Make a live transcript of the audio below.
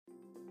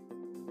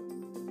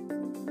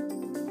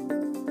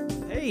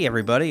Hey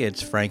everybody,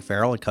 it's Frank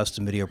Farrell at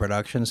Custom Video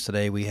Productions.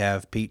 Today we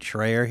have Pete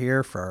Schreier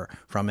here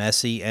from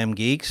SEM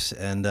Geeks.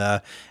 And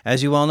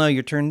as you all know,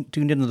 you're tuned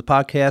into the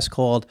podcast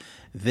called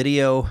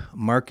Video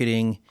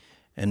Marketing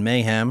and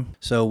Mayhem.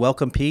 So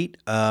welcome, Pete.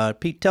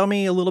 Pete, tell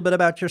me a little bit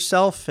about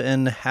yourself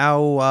and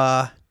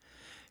how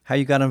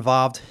you got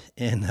involved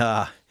in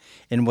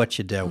what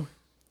you do.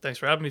 Thanks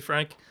for having me,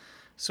 Frank.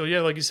 So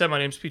yeah, like you said, my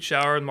name's Pete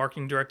Schreier, the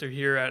marketing director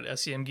here at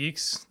SEM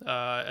Geeks.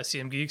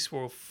 SEM Geeks,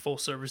 we're a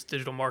full-service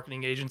digital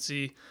marketing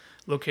agency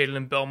located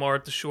in Belmar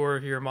at the Shore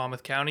here in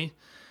Monmouth County.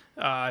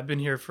 I've been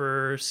here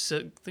for,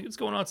 I think it's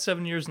going on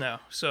 7 years now.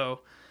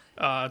 So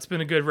it's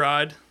been a good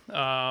ride.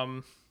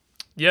 I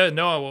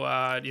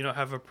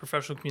have a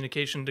professional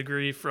communication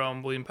degree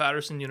from William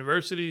Patterson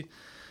University.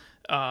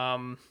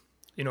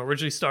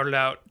 Originally started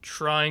out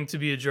trying to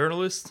be a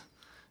journalist,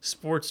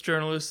 sports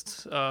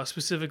journalist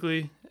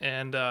specifically,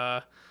 and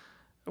I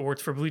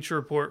worked for Bleacher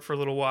Report for a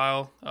little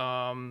while.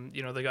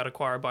 They got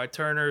acquired by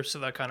Turner, so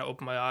that kind of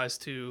opened my eyes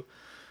to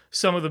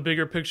some of the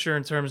bigger picture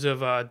in terms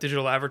of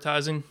digital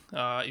advertising.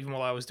 Even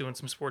while I was doing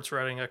some sports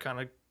writing, I kind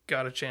of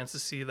got a chance to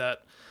see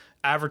that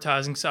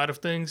advertising side of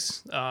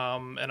things,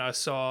 and I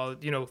saw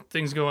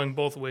things going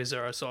both ways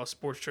there. I saw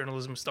sports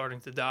journalism starting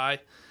to die,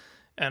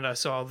 and I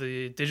saw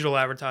the digital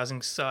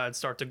advertising side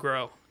start to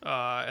grow,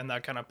 and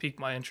that kind of piqued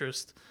my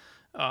interest.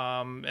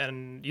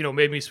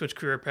 Made me switch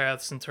career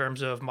paths in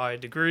terms of my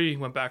degree.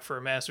 Went back for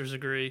a master's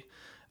degree,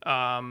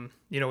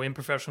 in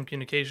professional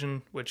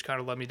communication, which kind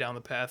of led me down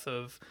the path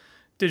of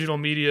digital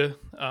media,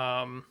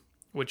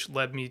 which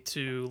led me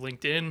to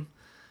LinkedIn,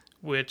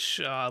 which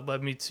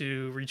led me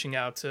to reaching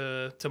out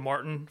to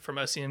Martin from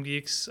SEM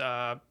Geeks,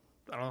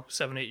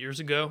 7-8 years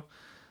ago.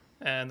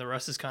 And the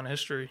rest is kind of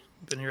history.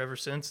 Been here ever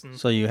since. And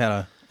So you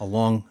had a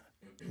long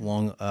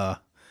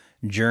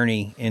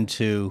journey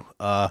into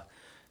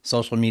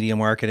social media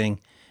marketing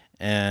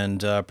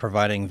and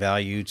providing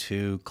value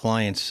to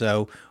clients.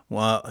 So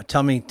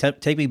tell me,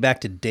 take me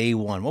back to day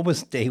one. What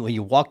was day when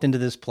you walked into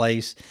this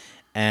place,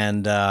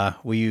 and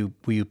were you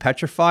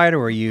petrified, or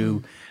were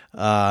you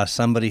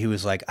somebody who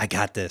was like, I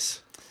got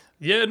this?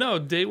 Yeah, no,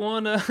 day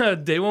one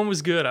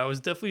was good. I was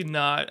definitely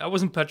I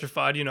wasn't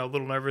petrified, a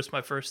little nervous.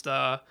 My first,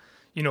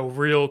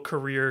 real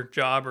career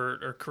job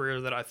or career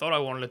that I thought I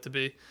wanted it to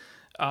be.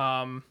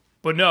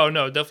 But no,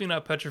 definitely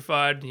not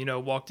petrified.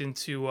 Walked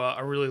into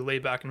a really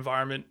laid back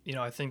environment.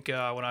 I think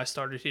when I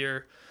started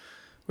here,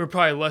 we were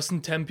probably less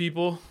than 10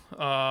 people. We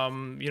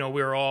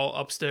were all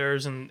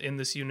upstairs in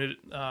this unit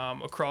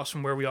across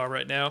from where we are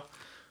right now.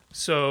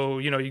 So,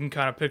 you can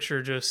kind of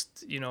picture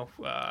just,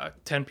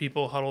 10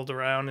 people huddled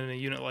around in a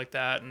unit like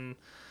that. And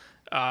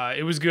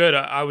it was good.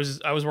 I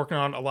was working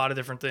on a lot of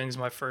different things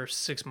my first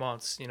 6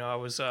 months. I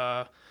was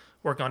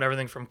working on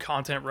everything from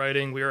content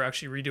writing. We were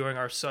actually redoing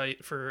our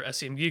site for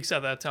SEM Geeks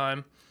at that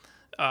time.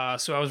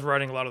 So I was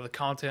writing a lot of the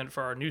content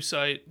for our new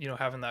site,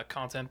 having that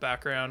content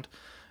background.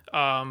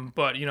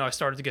 But I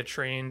started to get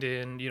trained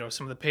in,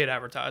 some of the paid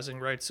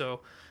advertising, right? So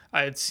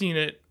I had seen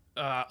it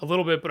a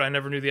little bit, but I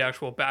never knew the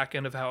actual back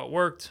end of how it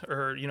worked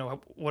or,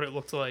 what it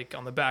looked like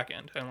on the back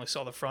end. I only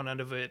saw the front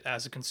end of it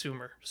as a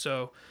consumer.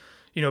 So,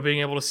 being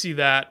able to see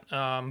that,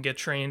 get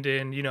trained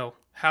in,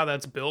 how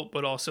that's built,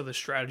 but also the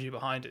strategy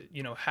behind it.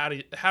 How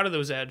do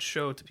those ads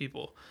show to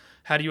people?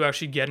 How do you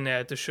actually get an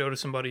ad to show to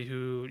somebody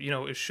who,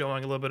 is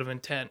showing a little bit of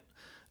intent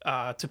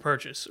to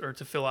purchase or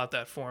to fill out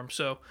that form?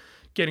 So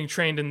getting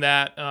trained in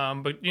that,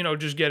 but,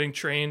 just getting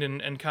trained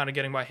and kind of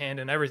getting my hand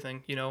in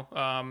everything,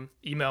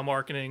 email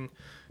marketing,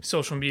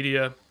 social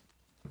media.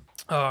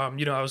 I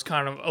was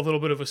kind of a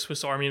little bit of a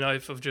Swiss Army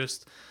knife of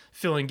just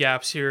filling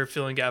gaps here,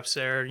 filling gaps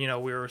there. We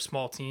were a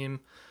small team,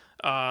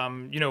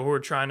 who were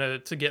trying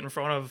to get in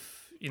front of,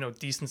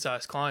 decent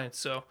sized clients.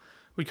 So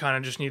we kind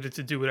of just needed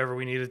to do whatever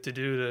we needed to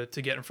do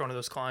to get in front of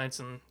those clients.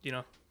 And,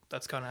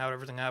 that's kind of how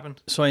everything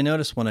happened. So I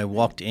noticed when I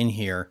walked in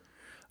here,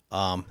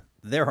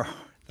 there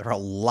are a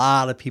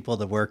lot of people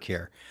that work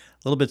here.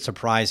 A little bit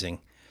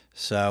surprising.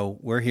 So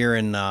we're here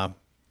in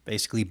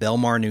basically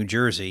Belmar, New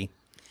Jersey,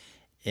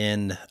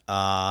 in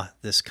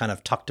this kind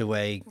of tucked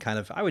away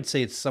I would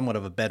say it's somewhat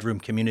of a bedroom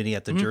community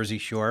at the Jersey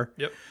Shore.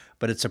 Yep.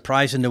 But it's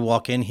surprising to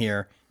walk in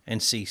here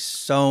and see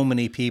so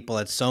many people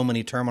at so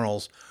many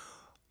terminals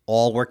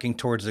all working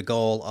towards the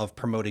goal of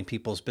promoting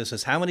people's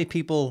business. How many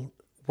people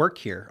work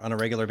here on a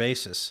regular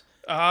basis?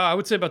 I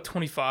would say about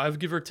 25,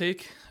 give or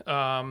take.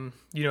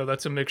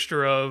 That's a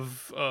mixture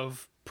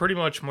of pretty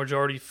much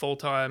majority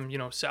full-time,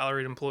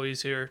 salaried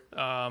employees here.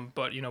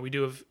 But we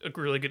do have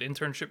a really good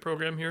internship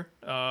program here.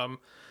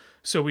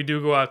 So we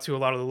do go out to a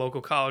lot of the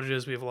local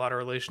colleges. We have a lot of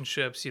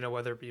relationships,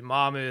 whether it be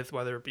Monmouth,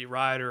 whether it be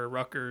Rider or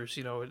Rutgers.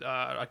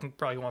 I can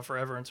probably go on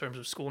forever in terms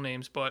of school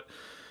names, but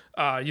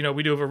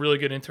we do have a really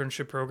good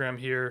internship program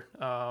here.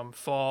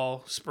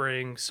 Fall,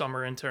 spring,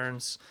 summer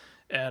interns,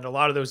 and a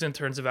lot of those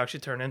interns have actually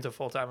turned into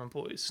full-time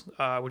employees,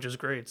 which is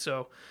great.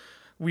 So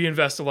we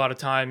invest a lot of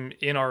time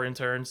in our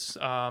interns.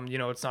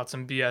 It's not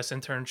some BS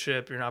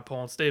internship. You're not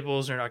pulling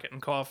staples. You're not getting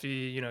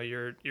coffee.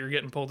 You're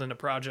getting pulled into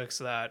projects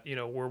that,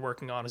 we're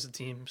working on as a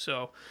team.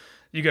 So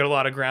you get a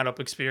lot of ground up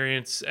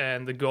experience.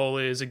 And the goal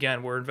is,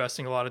 again, we're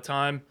investing a lot of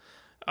time.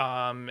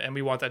 And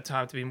we want that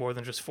time to be more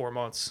than just 4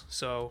 months.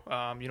 So,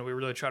 we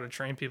really try to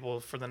train people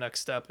for the next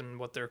step and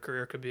what their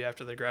career could be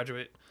after they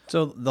graduate.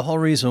 So the whole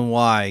reason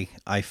why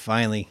I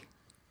finally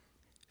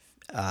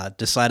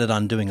decided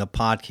on doing a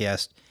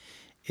podcast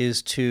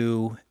is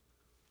to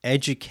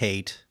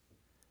educate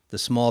the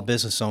small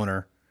business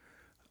owner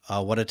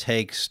what it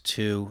takes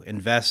to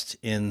invest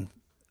in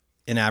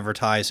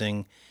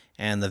advertising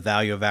and the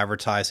value of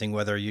advertising,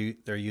 whether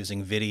they're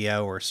using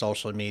video or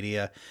social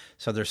media.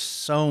 So there's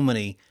so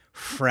many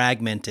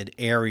fragmented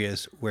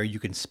areas where you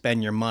can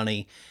spend your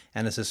money.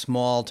 And as a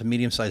small to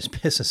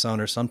medium-sized business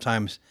owner,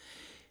 sometimes,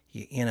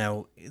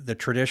 the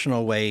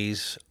traditional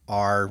ways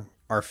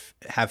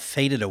have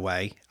faded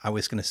away. I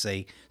was going to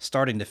say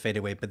starting to fade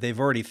away, but they've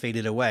already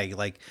faded away.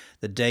 Like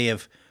the day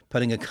of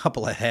putting a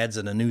couple of heads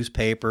in a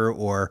newspaper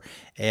or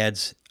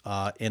ads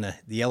in the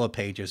Yellow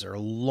Pages are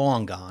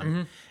long gone.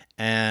 Mm-hmm.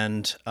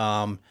 And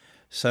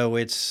so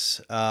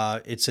it's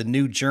a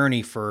new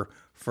journey for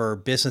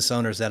business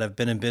owners that have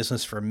been in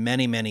business for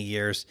many, many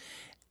years.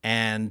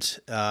 And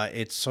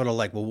it's sort of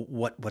like, well,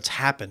 what's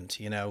happened,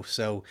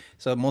 So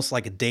almost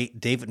like a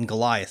David and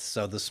Goliath.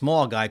 So the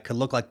small guy could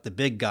look like the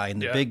big guy,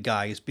 and the big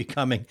guy is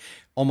becoming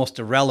almost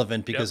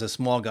irrelevant because the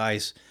small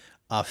guy's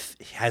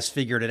has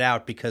figured it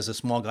out because the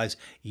small guy's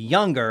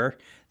younger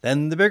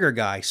than the bigger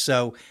guy.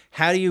 So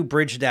how do you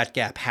bridge that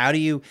gap? How do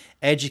you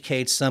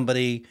educate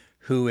somebody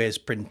who is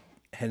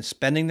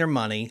spending their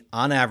money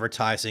on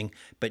advertising,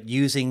 but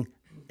using,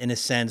 in a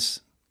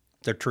sense,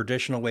 the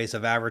traditional ways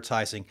of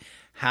advertising?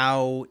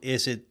 How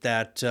is it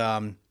that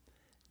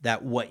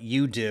that what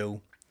you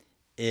do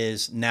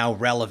is now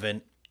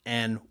relevant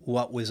and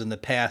what was in the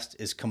past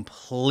is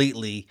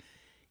completely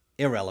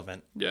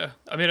irrelevant? Yeah.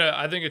 I mean,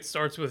 I think it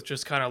starts with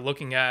just kind of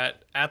looking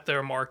at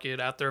their market,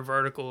 at their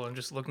vertical, and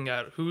just looking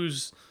at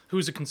who's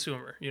a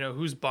consumer,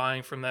 who's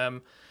buying from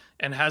them,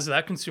 and has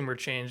that consumer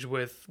changed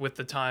with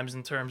the times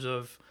in terms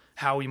of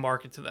how we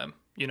market to them?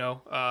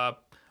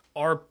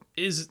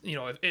 Is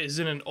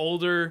it an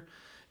older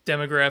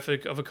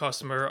demographic of a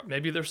customer?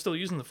 Maybe they're still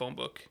using the phone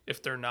book.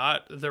 If they're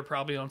not, they're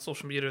probably on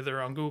social media,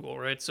 they're on Google,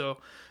 right? So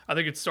I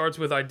think it starts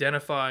with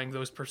identifying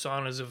those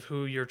personas of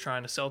who you're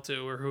trying to sell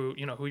to, or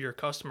who your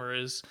customer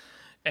is.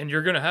 And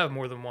you're going to have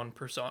more than one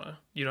persona.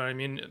 You know what I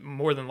mean?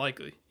 More than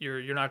likely.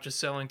 You're not just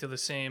selling to the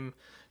same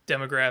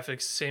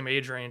demographics, same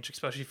age range,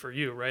 especially for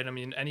you, right? I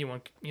mean,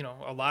 anyone,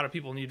 a lot of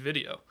people need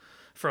video,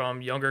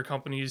 from younger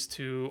companies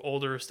to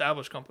older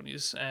established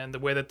companies. And the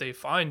way that they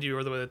find you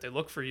or the way that they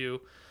look for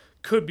you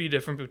could be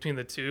different between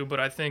the two.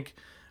 But I think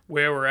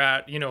where we're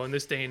at, in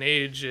this day and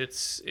age,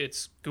 it's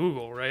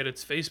Google, right?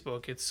 It's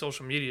Facebook, it's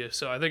social media.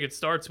 So I think it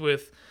starts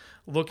with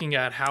looking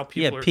at how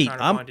people are Pete, trying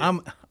to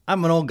find you.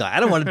 I'm an old guy. I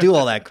don't want to do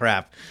all that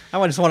crap.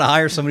 I just want to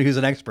hire somebody who's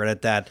an expert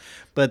at that.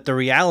 But the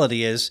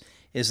reality is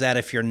that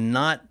if you're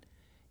not,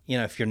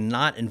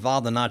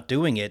 involved and not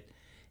doing it,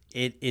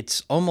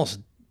 it's almost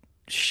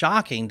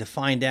shocking to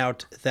find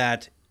out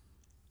that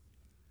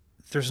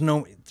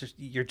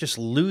you're just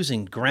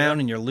losing ground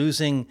and you're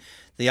losing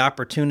the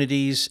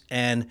opportunities.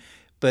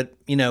 But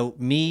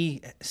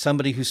me,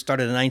 somebody who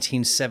started in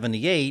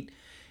 1978,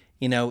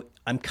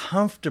 I'm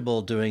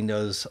comfortable doing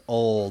those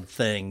old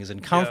things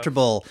and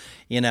comfortable,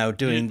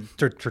 doing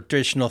the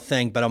traditional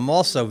thing. But I'm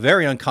also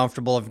very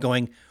uncomfortable of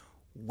going,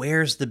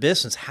 where's the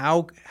business?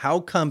 How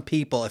come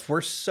people, if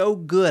we're so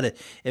good,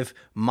 if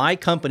my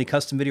company,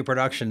 Custom Video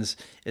Productions,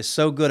 is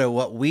so good at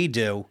what we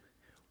do,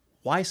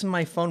 why isn't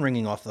my phone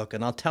ringing off the hook?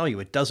 And I'll tell you,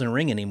 it doesn't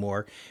ring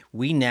anymore.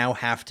 We now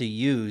have to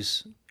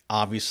use,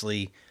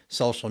 obviously,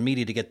 social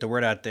media to get the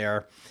word out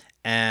there.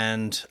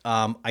 And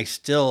I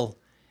still,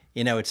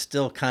 it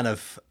still kind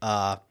of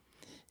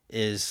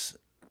is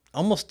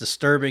almost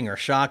disturbing or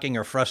shocking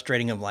or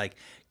frustrating. Of like,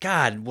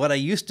 God, what I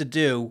used to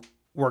do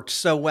worked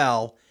so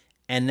well,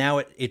 and now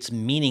it's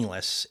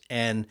meaningless.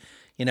 And,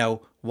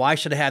 why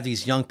should I have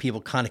these young people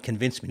kind of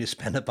convince me to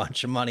spend a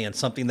bunch of money on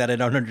something that I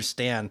don't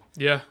understand?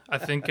 Yeah, I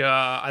think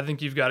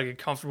you've got to get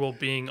comfortable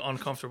being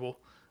uncomfortable.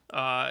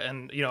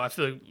 And I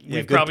feel like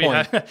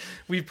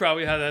we've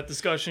probably had that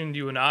discussion,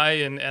 you and I,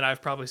 and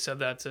I've probably said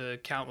that to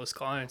countless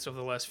clients over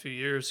the last few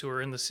years who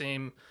are in the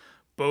same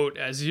boat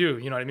as you.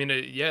 You know what I mean?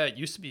 It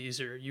used to be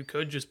easier. You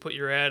could just put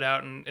your ad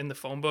out in the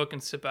phone book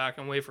and sit back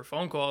and wait for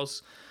phone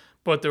calls.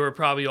 But there were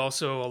probably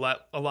also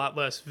a lot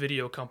less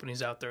video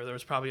companies out there. There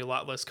was probably a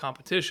lot less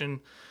competition.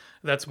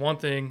 That's one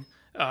thing.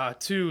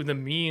 Two, the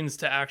means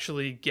to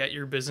actually get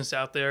your business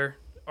out there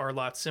are a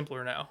lot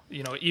simpler now.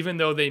 Even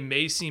though they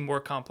may seem more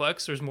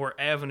complex, there's more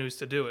avenues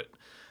to do it.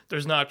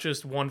 There's not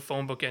just one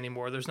phone book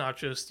anymore. There's not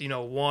just,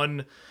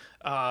 one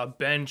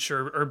bench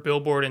or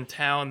billboard in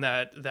town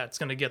that's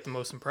going to get the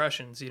most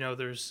impressions.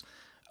 There's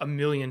a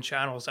million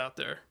channels out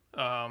there.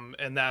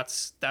 And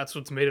that's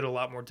what's made it a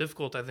lot more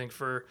difficult, I think,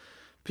 for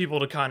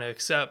people to kind of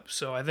accept.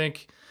 So I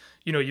think,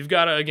 you've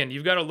got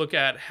to look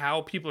at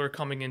how people are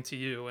coming into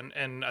you.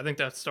 And I think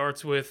that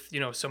starts with,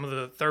 some of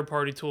the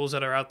third-party tools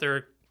that are out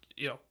there,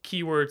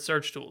 keyword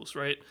search tools,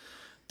 right?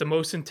 the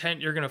most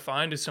intent you're going to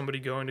find is somebody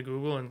going to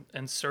Google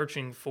and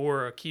searching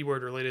for a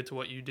keyword related to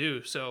what you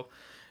do. So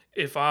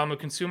if I'm a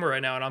consumer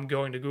right now and I'm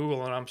going to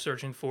Google and I'm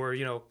searching for,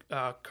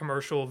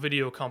 commercial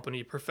video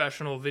company,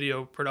 professional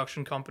video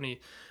production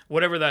company,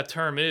 whatever that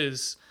term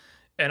is,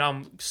 and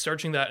I'm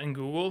searching that in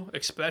Google,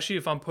 especially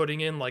if I'm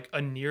putting in like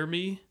a near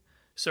me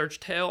search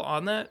tail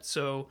on that,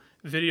 so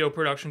video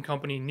production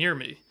company near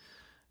me,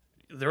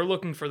 they're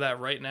looking for that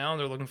right now, and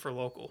they're looking for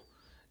local.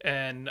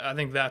 And I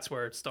think that's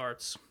where it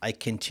starts. I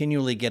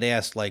continually get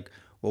asked, like,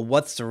 well,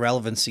 what's the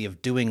relevancy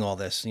of doing all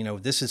this?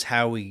 This is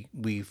how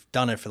we've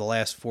done it for the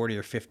last 40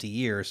 or 50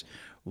 years.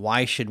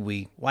 Why should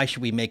we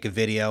make a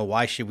video?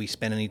 Why should we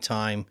spend any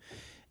time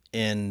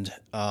in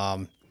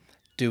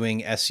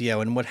doing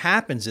SEO? And what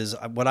happens is,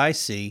 what I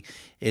see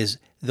is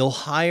they'll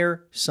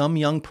hire some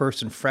young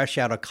person fresh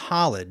out of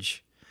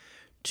college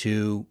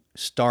to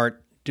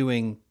start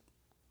doing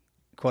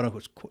quote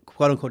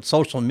unquote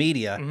social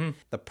media. Mm-hmm.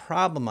 The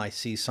problem I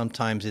see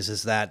sometimes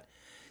is that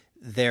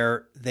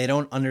they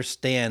don't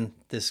understand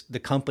the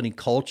company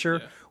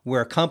culture, where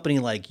a company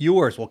like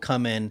yours will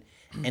come in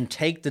and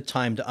take the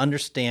time to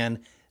understand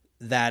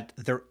that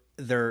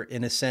they're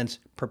in a sense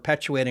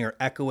perpetuating or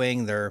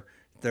echoing they're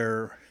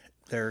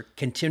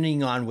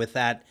continuing on with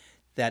that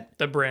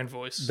the brand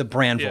voice. The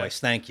brand voice.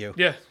 Thank you.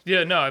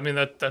 Yeah. No, I mean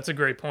that's a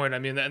great point. I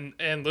mean,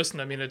 and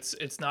listen, I mean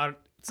it's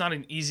not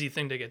an easy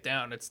thing to get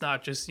down. It's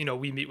not just,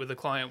 we meet with a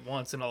client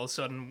once and all of a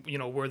sudden,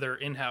 we're their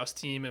in-house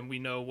team and we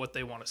know what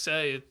they want to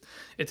say.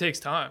 It takes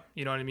time.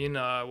 You know what I mean?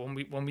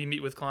 When we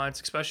meet with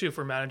clients, especially if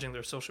we're managing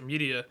their social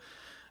media,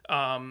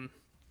 a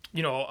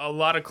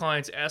lot of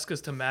clients ask us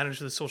to manage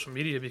the social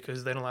media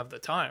because they don't have the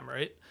time,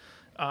 right?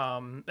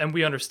 And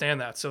we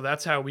understand that. So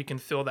that's how we can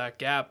fill that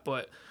gap.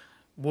 But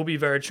we'll be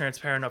very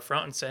transparent up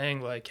front and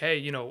saying like,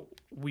 hey,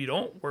 we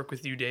don't work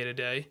with you day to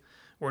day.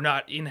 We're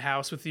not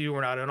in-house with you. We're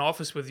not in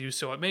office with you.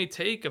 So it may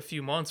take a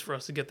few months for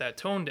us to get that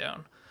tone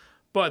down.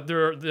 But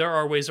there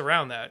are ways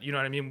around that. You know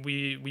what I mean?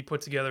 We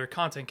put together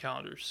content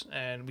calendars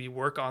and we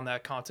work on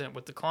that content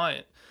with the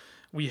client.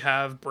 We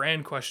have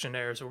brand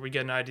questionnaires where we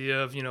get an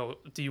idea of,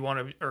 do you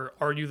want to, or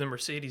are you the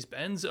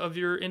Mercedes-Benz of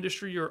your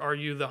industry or are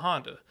you the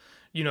Honda?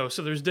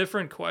 So there's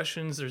different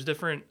questions. There's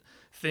different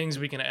things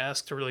we can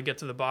ask to really get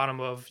to the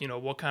bottom of,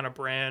 what kind of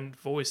brand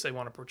voice they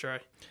want to portray.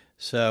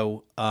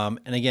 So, and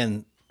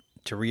again,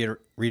 to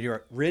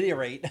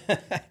reiterate,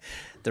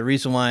 the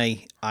reason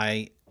why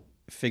I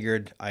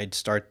figured I'd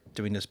start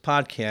doing this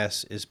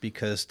podcast is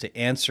because to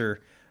answer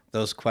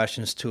those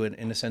questions to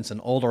in a sense, an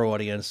older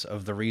audience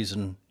of the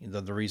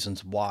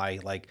reasons why,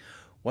 like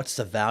what's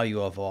the value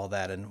of all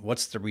that and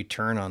what's the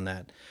return on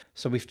that.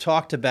 So we've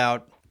talked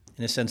about,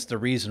 in a sense, the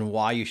reason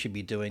why you should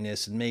be doing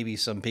this, and maybe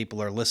some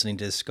people are listening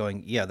to this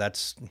going, yeah,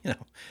 that's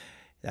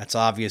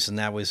obvious,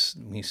 and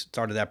we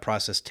started that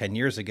process 10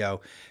 years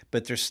ago.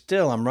 But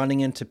I'm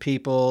running into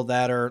people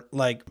that are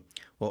like,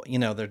 well,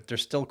 they're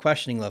still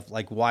questioning of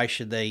like, why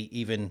should they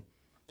even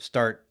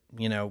start,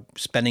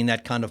 spending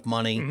that kind of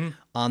money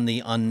on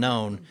the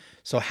unknown?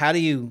 So how do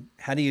you,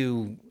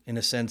 in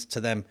a sense,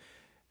 to them,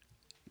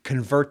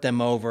 convert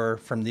them over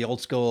from the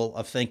old school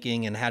of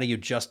thinking, and how do you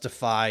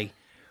justify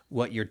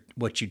what you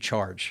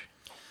charge?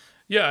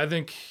 Yeah, I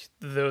think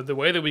the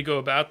way that we go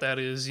about that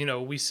is,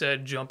 we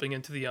said jumping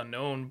into the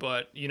unknown,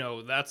 but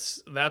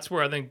that's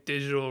where I think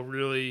digital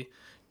really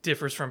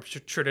differs from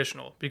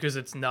traditional, because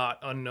it's not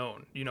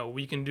unknown.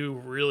 We can do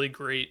really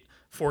great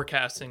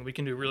forecasting, we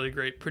can do really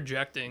great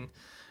projecting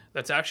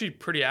that's actually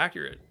pretty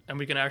accurate, and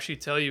we can actually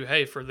tell you,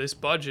 hey, for this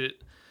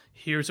budget,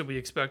 here's what we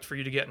expect for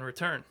you to get in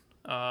return.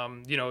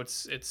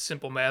 It's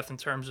simple math in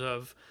terms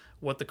of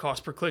what the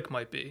cost per click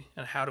might be,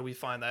 and how do we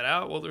find that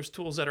out? Well, there's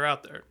tools that are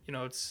out there.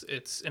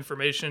 It's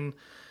information.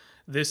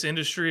 This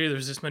industry,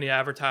 there's this many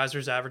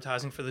advertisers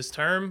advertising for this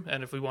term,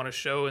 and if we want to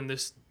show in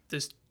this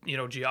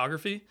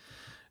geography,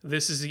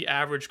 this is the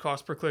average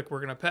cost per click we're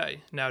going to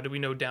pay. Now, do we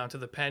know down to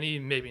the penny?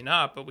 Maybe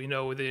not, but we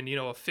know within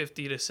a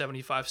 50 to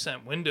 75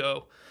 cent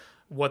window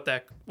what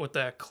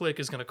that click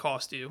is going to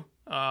cost you.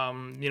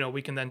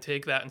 We can then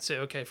take that and say,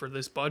 okay, for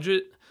this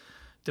budget,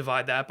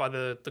 divide that by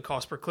the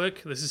cost per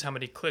click. This is how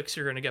many clicks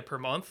you're going to get per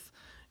month.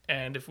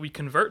 And if we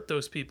convert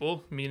those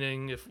people,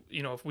 meaning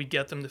if we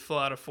get them to fill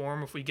out a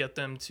form, if we get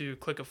them to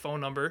click a phone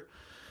number,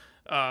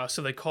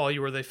 so they call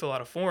you or they fill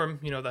out a form,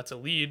 that's a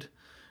lead.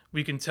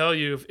 We can tell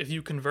you if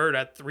you convert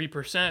at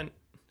 3%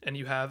 and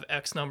you have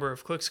X number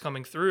of clicks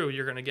coming through,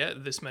 you're going to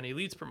get this many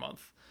leads per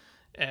month.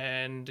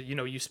 And,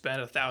 you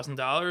spend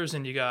 $1,000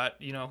 and you got,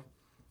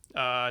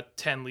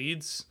 10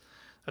 leads,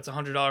 that's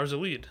 $100 a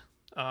lead.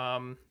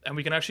 And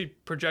we can actually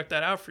project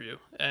that out for you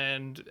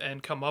and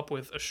come up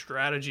with a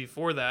strategy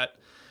for that.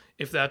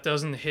 If that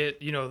doesn't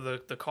hit,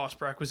 the cost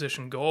per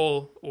acquisition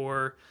goal,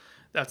 or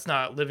that's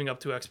not living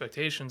up to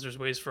expectations, there's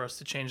ways for us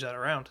to change that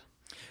around.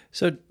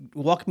 So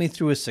walk me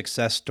through a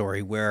success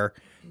story where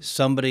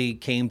somebody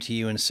came to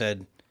you and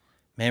said,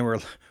 man,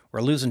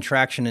 we're losing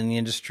traction in the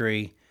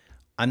industry.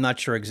 I'm not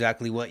sure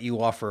exactly what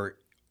you offer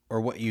or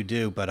what you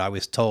do, but I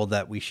was told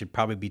that we should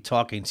probably be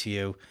talking to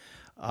you.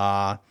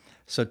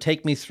 So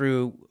take me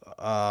through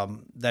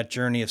that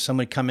journey of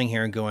somebody coming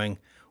here and going,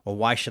 well,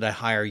 why should I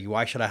hire you?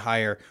 Why should I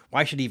hire?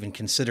 Why should I even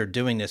consider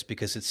doing this?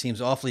 Because it seems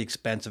awfully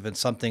expensive and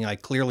something I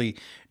clearly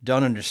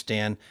don't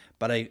understand.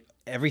 But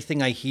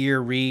everything I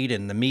hear, read,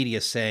 and the media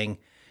saying,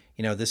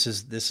 this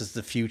is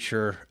the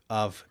future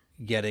of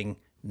getting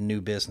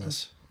new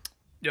business.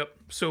 Yep.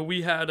 So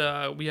we had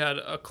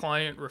a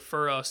client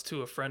refer us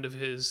to a friend of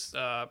his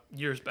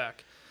years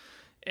back,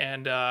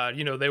 and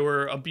they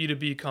were a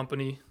B2B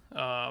company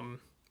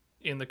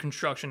in the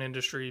construction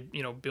industry.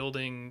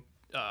 Building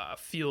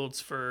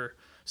fields for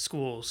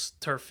schools,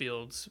 turf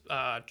fields,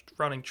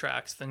 running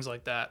tracks, things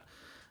like that.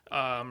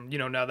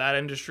 Now that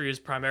industry is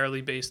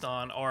primarily based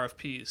on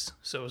RFPs,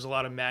 so it was a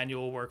lot of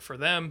manual work for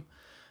them.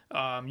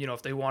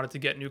 If they wanted to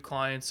get new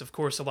clients, of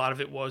course, a lot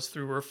of it was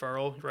through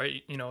referral,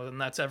 right?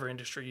 And that's every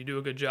industry. You do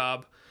a good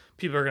job,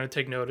 people are going to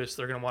take notice.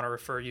 They're going to want to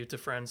refer you to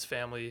friends,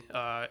 family,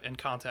 and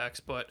contacts.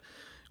 But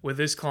with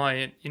this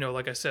client,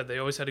 like I said, they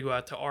always had to go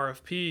out to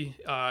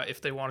RFP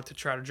if they wanted to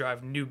try to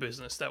drive new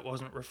business that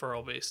wasn't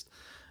referral based.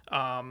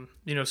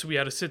 So we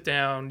had to sit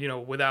down,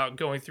 without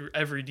going through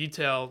every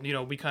detail,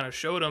 we kind of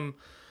showed them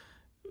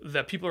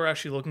that people are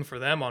actually looking for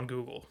them on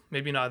Google.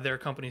 Maybe not their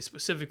company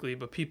specifically,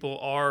 but people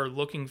are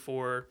looking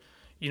for,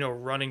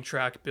 running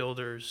track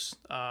builders,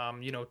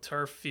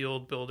 turf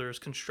field builders,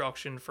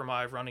 construction for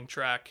my running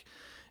track.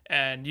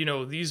 And,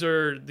 these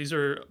are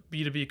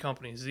B2B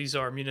companies. These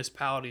are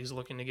municipalities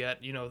looking to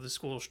get, the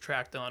school's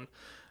track done.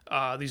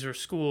 These are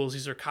schools,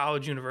 these are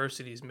college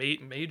universities,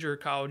 major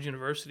college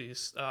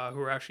universities who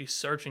are actually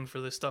searching for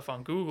this stuff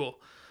on Google.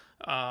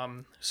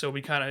 So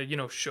we kind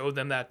of, showed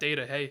them that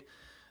data. Hey,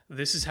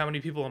 this is how many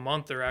people a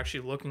month are actually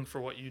looking for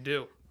what you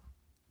do.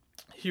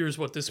 Here's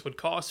what this would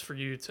cost for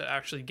you to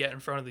actually get in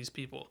front of these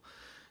people.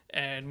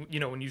 And,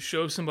 when you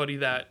show somebody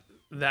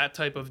that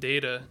type of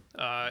data,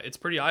 it's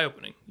pretty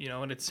eye-opening,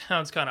 and it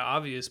sounds kind of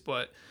obvious,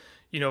 but,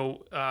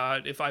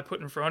 if I put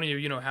in front of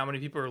you, how many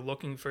people are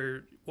looking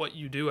for what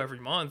you do every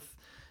month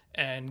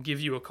and give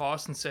you a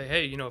cost and say,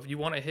 hey, if you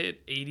want to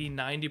hit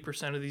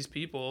 80-90% of these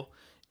people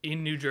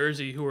in New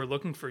Jersey who are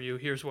looking for you,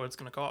 here's what it's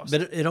going to cost.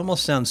 But it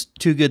almost sounds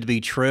too good to be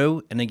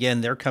true. And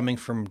again, they're coming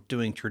from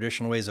doing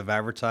traditional ways of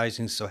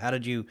advertising. So how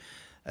did you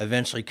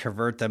eventually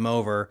convert them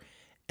over?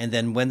 And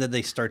then when did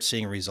they start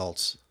seeing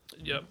results?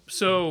 Yep.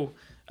 So,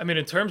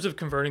 in terms of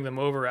converting them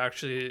over,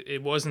 actually,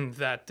 it wasn't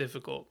that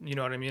difficult. You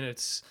know what I mean?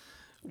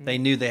 They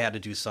knew they had to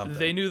do something.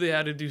 They knew they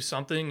had to do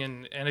something.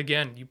 And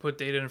again, you put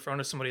data in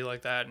front of somebody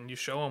like that and you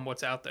show them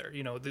what's out there.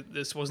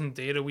 This wasn't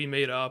data we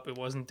made up. It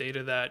wasn't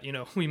data that,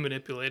 we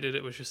manipulated.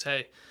 It was just,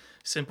 hey,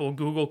 simple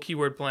Google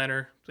keyword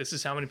planner. This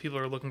is how many people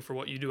are looking for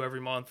what you do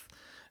every month.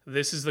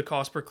 This is the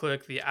cost per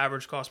click, the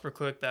average cost per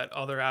click that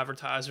other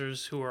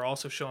advertisers who are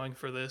also showing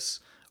for this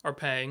are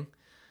paying.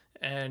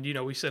 And,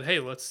 we said, hey,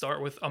 let's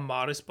start with a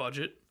modest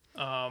budget.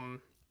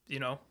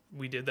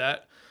 We did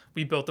that.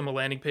 We built them a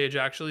landing page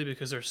actually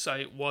because their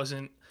site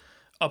wasn't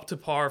up to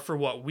par for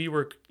what we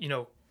were,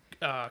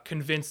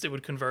 convinced it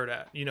would convert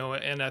at,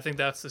 and I think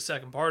that's the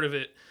second part of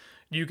it.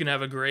 You can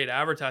have a great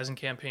advertising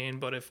campaign,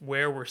 but if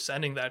where we're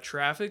sending that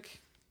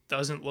traffic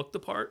doesn't look the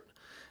part,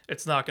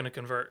 it's not going to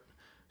convert.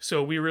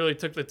 So we really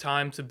took the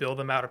time to build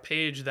them out a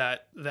page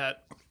that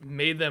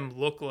made them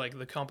look like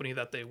the company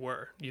that they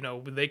were.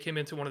 They came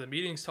into one of the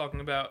meetings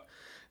talking about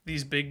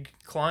these big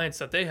clients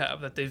that they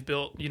have that they've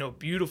built,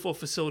 beautiful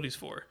facilities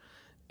for.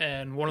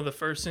 And one of the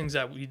first things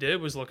that we did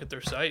was look at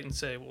their site and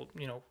say, well,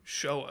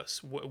 show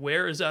us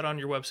where is that on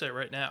your website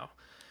right now?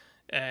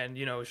 And,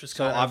 it's just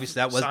so obviously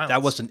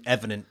that wasn't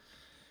evident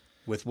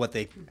with what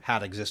they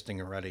had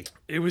existing already.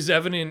 It was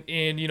evident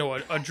in,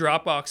 a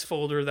Dropbox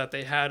folder that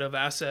they had of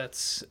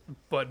assets,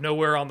 but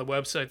nowhere on the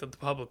website that the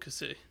public could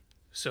see.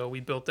 So we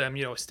built them, a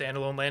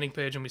standalone landing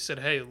page and we said,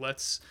 hey,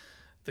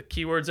 the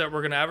keywords that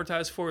we're going to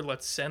advertise for,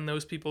 let's send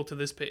those people to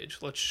this page.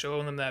 Let's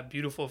show them that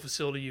beautiful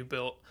facility you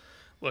built.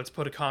 Let's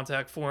put a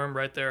contact form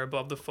right there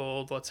above the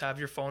fold. Let's have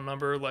your phone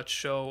number. Let's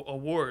show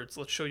awards.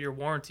 Let's show your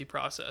warranty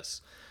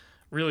process.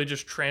 Really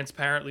just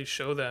transparently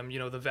show them,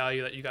 the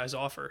value that you guys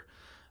offer.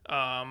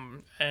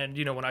 And,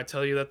 when I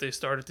tell you that they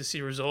started to see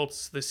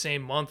results the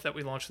same month that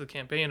we launched the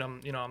campaign,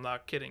 I'm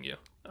not kidding you.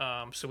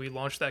 So we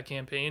launched that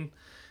campaign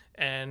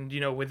and,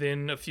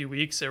 within a few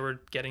weeks they were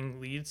getting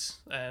leads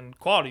and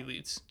quality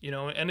leads,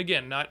 and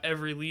again, not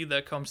every lead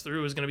that comes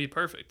through is going to be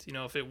perfect.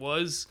 If it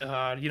was,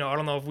 I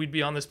don't know if we'd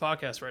be on this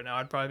podcast right now.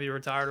 I'd probably be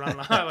retired on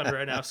an island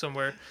right now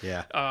somewhere.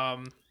 Yeah.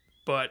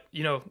 But,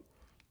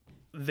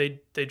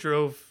 they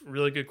drove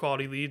really good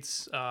quality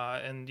leads,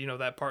 and,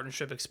 that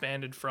partnership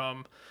expanded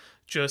from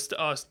just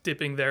us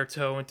dipping their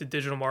toe into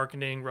digital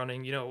marketing,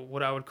 running,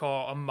 what I would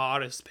call a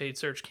modest paid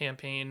search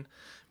campaign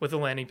with a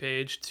landing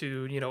page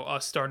to,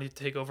 us starting to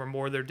take over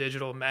more of their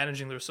digital,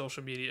 managing their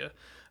social media,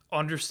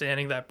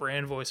 understanding that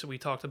brand voice that we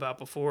talked about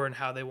before and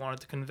how they wanted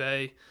to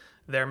convey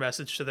their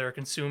message to their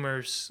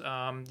consumers,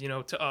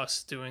 to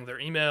us doing their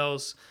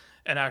emails,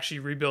 and actually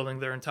rebuilding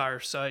their entire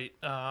site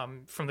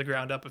from the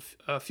ground up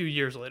a few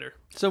years later.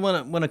 So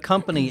when a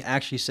company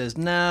actually says,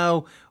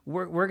 no,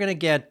 we're going to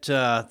get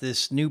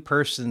this new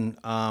person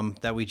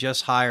that we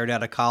just hired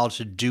out of college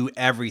to do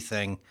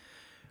everything,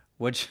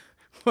 what's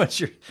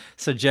your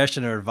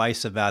suggestion or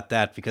advice about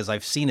that? Because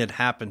I've seen it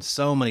happen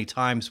so many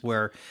times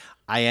where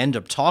I end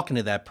up talking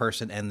to that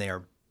person and they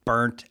are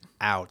burnt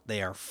out.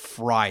 They are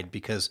fried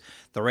because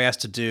they're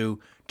asked to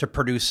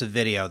produce a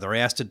video. They're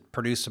asked to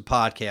produce a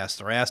podcast.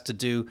 They're asked to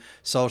do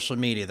social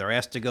media. They're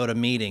asked to go to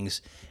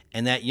meetings.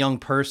 And that young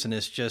person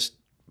is just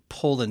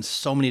pulled in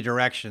so many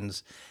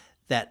directions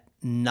that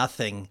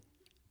nothing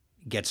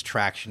gets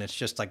traction. It's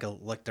just like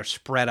they're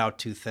spread out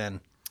too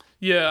thin.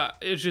 Yeah,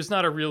 it's just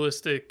not a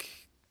realistic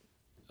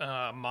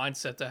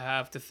mindset to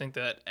have, to think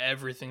that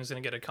everything's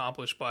going to get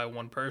accomplished by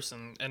one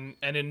person. And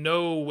in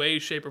no way,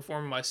 shape, or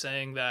form am I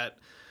saying that,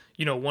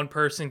 one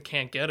person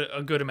can't get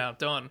a good amount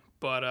done.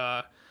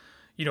 But,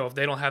 if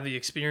they don't have the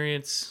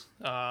experience,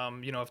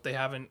 if they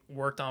haven't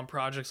worked on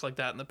projects like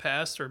that in the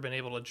past or been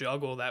able to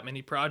juggle that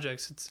many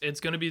projects,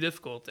 it's going to be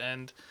difficult.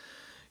 And,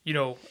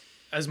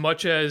 as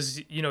much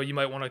as, you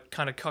might want to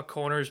kind of cut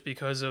corners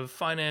because of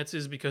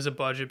finances, because of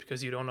budget,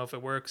 because you don't know if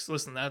it works,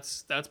 listen,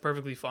 that's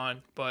perfectly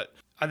fine. But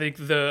I think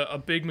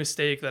a big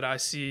mistake that I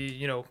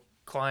see,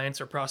 clients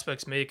or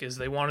prospects make is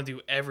they want to do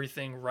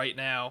everything right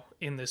now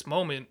in this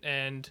moment.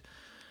 And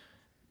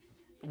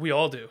we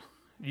all do,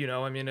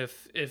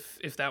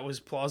 if that was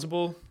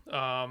plausible,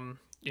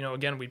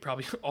 again, we'd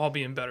probably all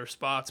be in better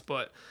spots.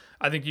 But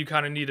I think you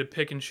kind of need to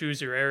pick and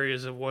choose your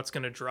areas of what's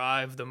going to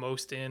drive the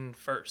most in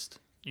first.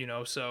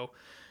 So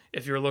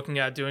if you're looking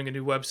at doing a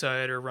new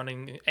website or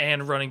running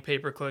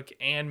pay-per-click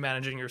and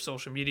managing your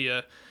social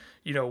media,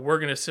 we're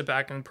going to sit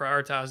back and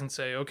prioritize and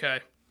say, okay,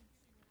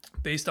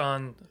 based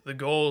on the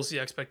goals, the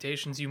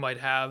expectations you might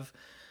have,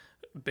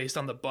 based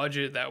on the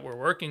budget that we're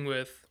working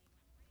with,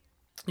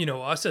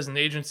 us as an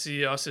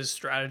agency, us as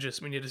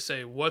strategists, we need to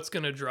say what's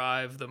going to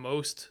drive the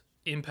most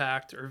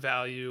impact or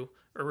value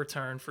or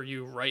return for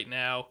you right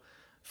now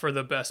for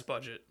the best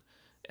budget.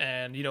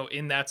 And,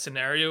 in that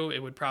scenario, it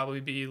would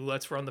probably be,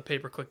 let's run the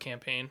pay-per-click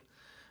campaign.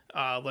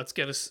 Let's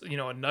get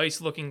a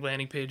nice looking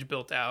landing page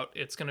built out.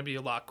 It's going to be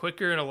a lot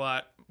quicker and a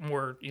lot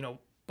more,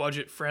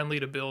 budget friendly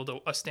to build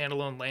a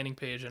standalone landing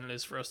page than it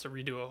is for us to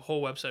redo a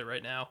whole website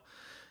right now.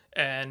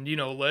 And,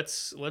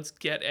 let's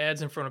get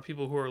ads in front of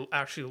people who are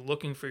actually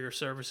looking for your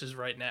services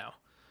right now.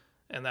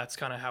 And that's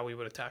kind of how we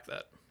would attack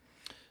that.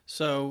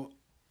 So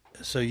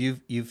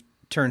you've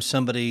turned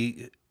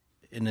somebody,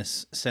 in a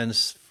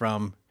sense,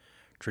 from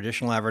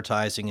traditional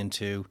advertising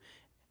into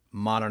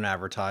modern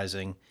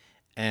advertising,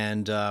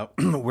 and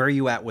where are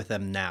you at with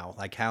them now?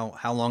 Like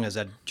how long has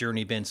that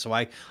journey been? So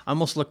I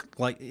almost look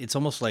like it's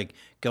almost like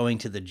going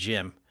to the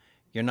gym.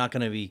 You're not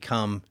going to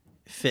become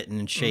fit and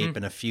in shape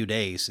in a few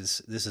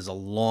days. This is a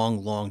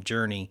long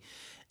journey,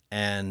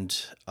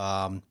 and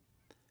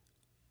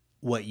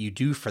what you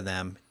do for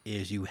them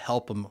is you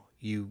help them,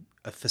 you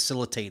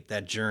facilitate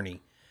that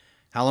journey.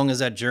 How long is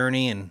that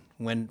journey, and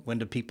when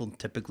do people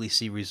typically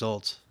see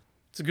results?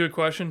 It's a good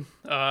question.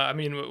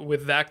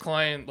 With that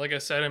client, like I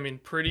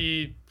said,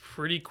 pretty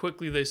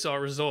quickly they saw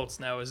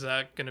results. Now, is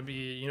that going to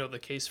be, the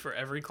case for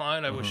every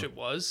client? I wish it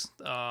was,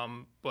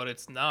 but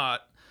it's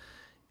not.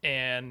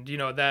 And,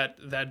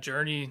 that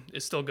journey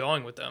is still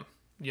going with them.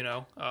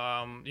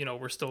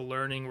 We're still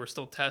learning, we're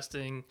still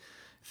testing.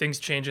 Things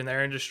change in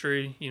their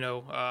industry.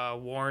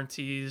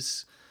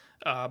 Warranties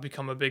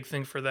become a big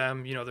thing for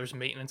them. There's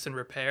maintenance and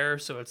repair,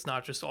 so it's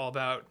not just all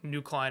about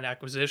new client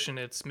acquisition.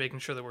 It's making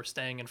sure that we're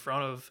staying in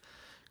front of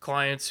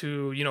clients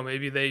who,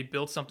 maybe they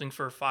built something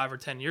for 5 or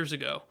 10 years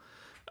ago,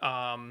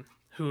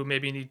 who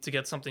maybe need to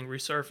get something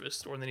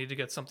resurfaced, or they need to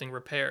get something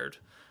repaired,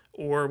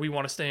 or we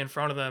want to stay in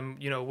front of them,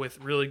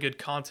 with really good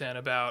content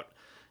about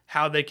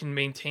how they can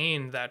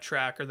maintain that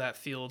track or that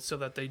field so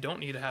that they don't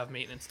need to have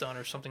maintenance done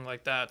or something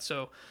like that.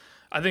 So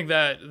I think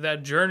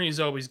that journey is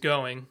always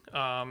going.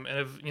 And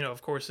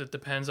of course it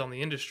depends on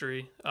the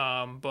industry.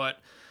 But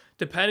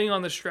depending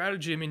on the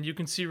strategy, you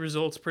can see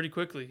results pretty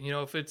quickly.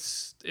 If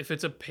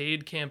it's a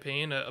paid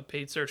campaign, a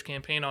paid search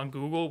campaign on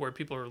Google where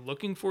people are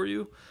looking for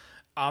you,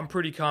 I'm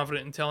pretty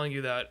confident in telling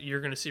you that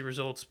you're going to see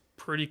results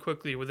pretty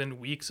quickly within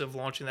weeks of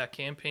launching that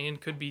campaign,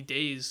 could be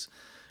days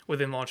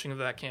within launching of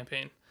that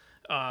campaign.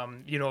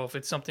 If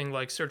it's something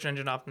like search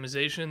engine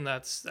optimization,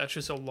 that's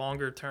just a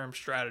longer term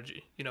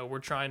strategy. We're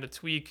trying to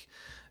tweak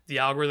the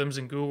algorithms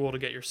in Google to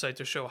get your site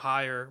to show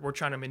higher. We're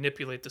trying to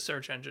manipulate the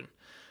search engine.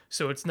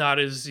 So it's not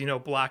as,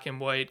 black and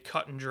white,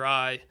 cut and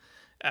dry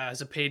as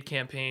a paid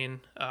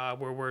campaign,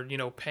 where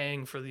we're,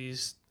 paying for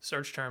these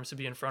search terms to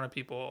be in front of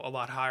people a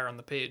lot higher on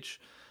the page.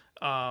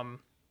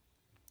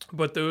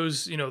 But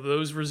those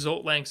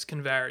result lengths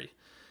can vary.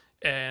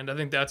 And I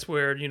think that's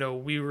where,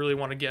 we really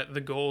want to get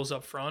the goals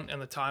up front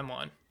and the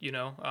timeline.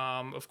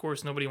 Of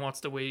course, nobody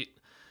wants to wait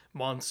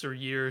months or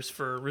years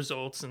for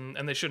results, and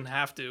they shouldn't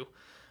have to.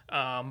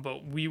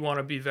 But we want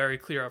to be very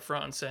clear up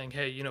front and saying,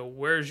 hey,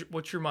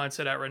 what's your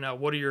mindset at right now?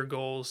 What are your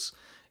goals?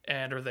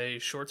 And are they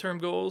short-term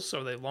goals?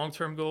 Are they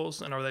long-term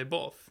goals? And are they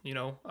both?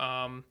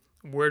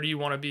 where do you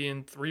want to be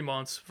in 3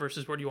 months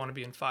versus where do you want to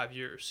be in 5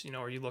 years?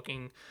 Are you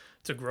looking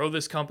to grow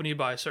this company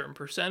by a certain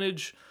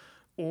percentage,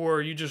 or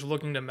are you just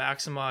looking to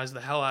maximize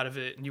the hell out of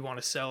it and you want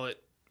to sell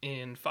it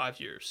in 5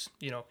 years?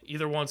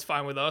 Either one's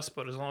fine with us,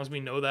 but as long as we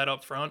know that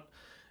up front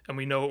and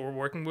we know what we're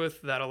working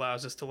with, that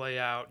allows us to lay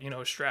out,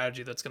 a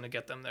strategy that's going to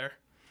get them there.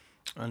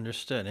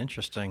 Understood.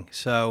 Interesting.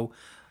 So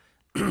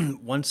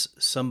once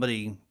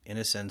somebody, in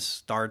a sense,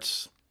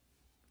 starts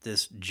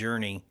this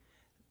journey,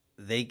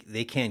 they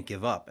can't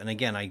give up. And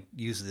again, I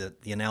use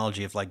the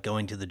analogy of like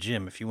going to the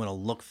gym. If you want to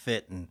look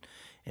fit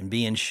and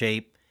be in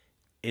shape,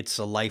 it's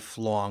a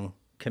lifelong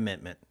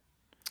commitment.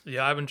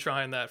 Yeah, I've been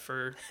trying that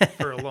for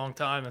a long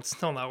time. It's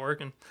still not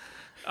working.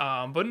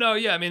 But no,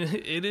 yeah, I mean,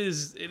 it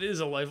is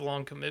a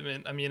lifelong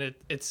commitment. I mean,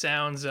 it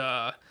sounds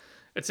a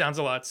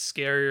lot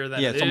scarier than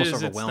it is. Yeah, it's almost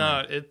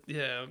overwhelming.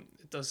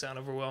 It does sound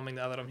overwhelming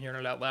now that I'm hearing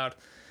it out loud.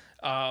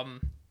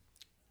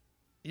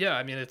 Yeah,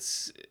 I mean,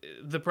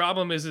 the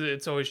problem is that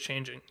it's always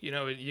changing.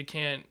 You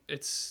can't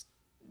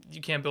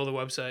build a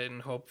website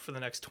and hope for the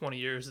next 20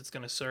 years it's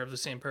going to serve the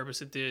same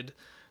purpose it did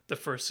the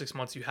first 6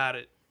 months you had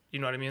it. You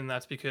know what I mean?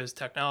 That's because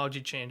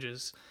technology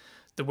changes,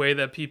 the way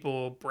that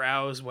people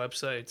browse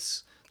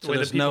websites. So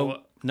there's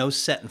no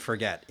set and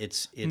forget.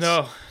 It's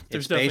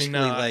basically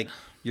not. Like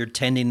you're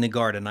tending the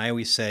garden. I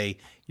always say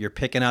you're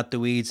picking out the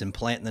weeds and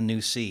planting the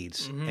new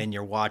seeds, and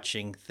you're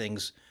watching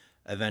things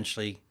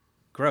eventually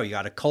grow. You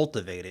got to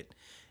cultivate it.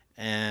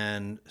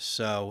 And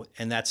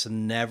that's a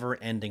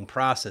never-ending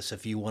process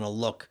if you want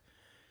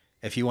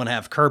to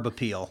have curb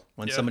appeal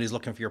when somebody's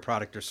looking for your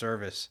product or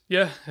service.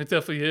 Yeah, it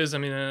definitely is. I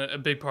mean, a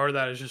big part of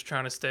that is just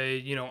trying to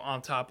stay,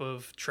 on top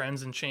of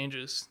trends and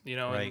changes,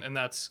 Right. and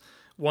that's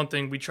one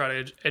thing we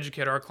try to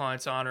educate our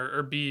clients on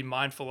or be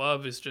mindful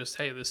of is just,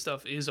 hey, this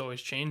stuff is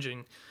always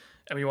changing.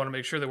 And we want to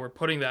make sure that we're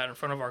putting that in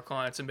front of our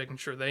clients and making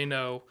sure they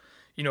know,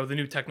 the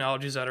new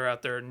technologies that are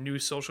out there, new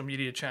social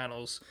media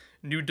channels,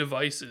 new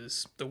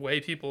devices, the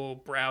way people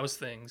browse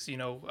things.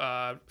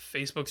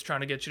 Facebook's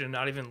trying to get you to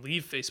not even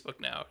leave Facebook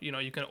now.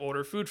 You can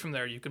order food from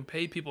there. You can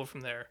pay people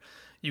from there.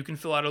 You can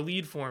fill out a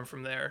lead form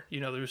from there.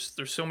 There's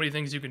so many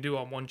things you can do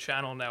on one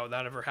channel now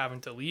without ever having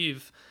to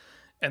leave.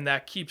 And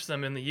that keeps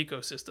them in the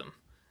ecosystem.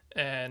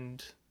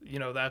 And,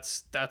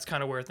 that's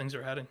kind of where things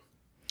are heading.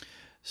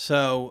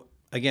 So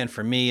again,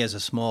 for me as a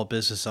small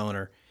business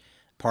owner,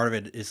 part of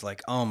it is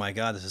like, oh my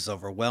God, this is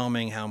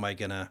overwhelming. How am I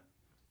gonna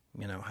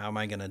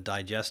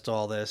digest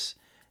all this?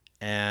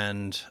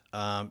 And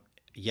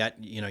yet,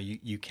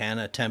 you can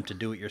attempt to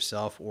do it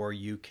yourself, or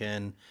you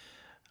can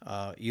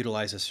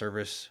utilize a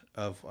service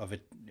of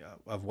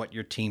what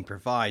your team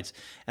provides.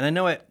 And I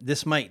know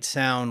this might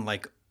sound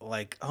like,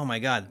 oh my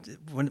God,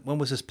 when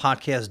was this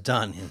podcast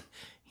done?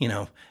 In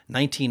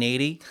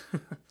 1980.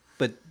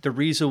 But the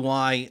reason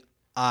why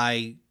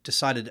I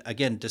decided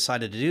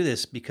to do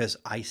this, because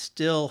I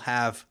still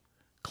have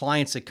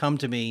clients that come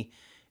to me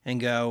and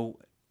go,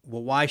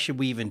 well, why should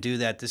we even do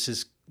that?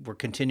 We're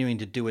continuing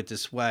to do it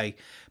this way.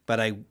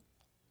 But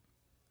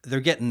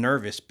they're getting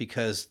nervous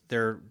because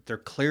they're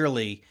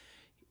clearly,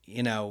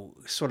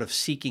 sort of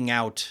seeking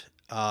out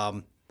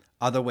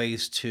other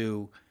ways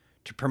to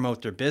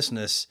promote their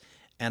business.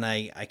 And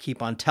I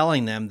keep on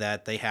telling them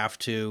that they have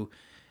to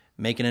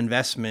make an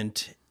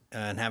investment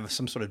and have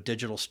some sort of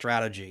digital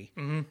strategy.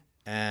 Mm-hmm.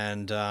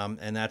 And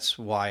that's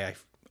why I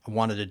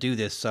wanted to do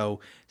this.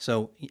 So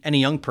any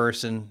young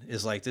person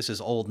is like, this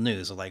is old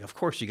news. They're like, of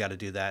course you got to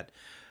do that.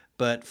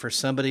 But for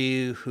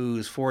somebody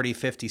who's 40,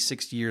 50,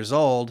 60 years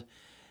old,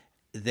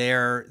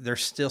 they're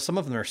still, some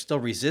of them are still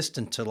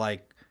resistant to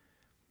like,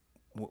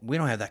 we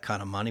don't have that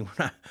kind of money.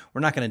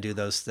 We're not going to do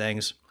those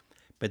things.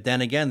 But then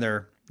again,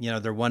 they're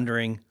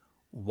wondering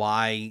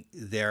why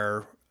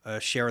their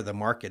share of the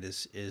market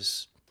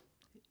is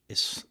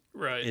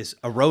right. is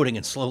eroding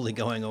and slowly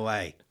going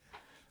away.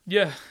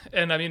 Yeah,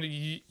 and I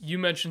mean, you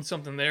mentioned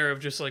something there of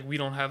just like we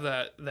don't have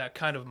that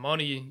kind of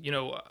money.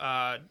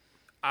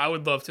 I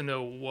would love to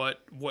know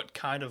what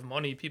kind of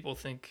money people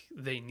think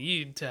they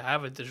need to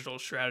have a digital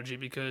strategy,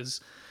 because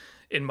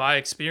in my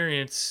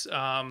experience,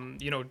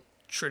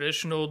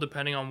 traditional,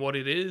 depending on what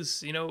it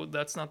is,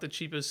 that's not the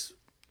cheapest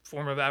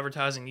form of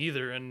advertising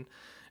either. And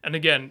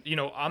again,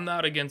 I'm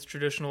not against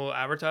traditional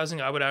advertising.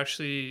 I would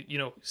actually,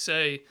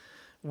 say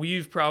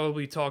we've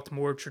probably talked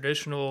more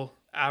traditional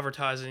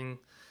advertising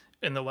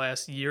in the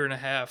last year and a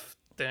half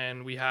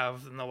than we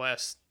have in the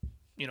last,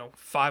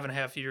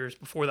 5.5 years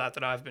before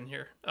that I've been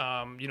here.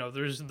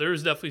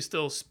 There's definitely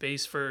still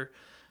space for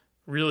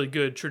really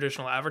good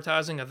traditional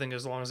advertising, I think,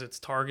 as long as it's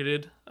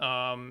targeted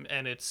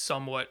and it's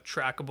somewhat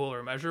trackable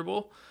or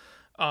measurable.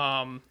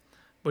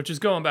 But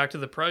just going back to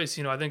the price,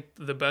 I think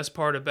the best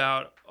part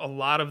about a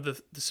lot of the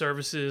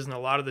services and a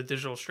lot of the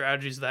digital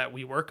strategies that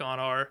we work on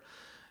are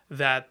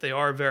that they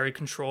are very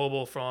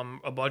controllable from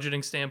a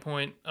budgeting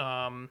standpoint.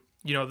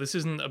 This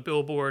isn't a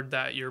billboard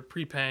that you're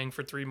prepaying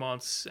for 3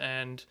 months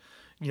and,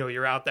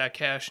 you're out that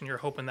cash and you're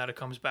hoping that it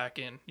comes back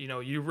in.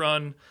 You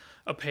run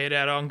a paid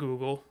ad on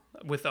Google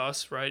with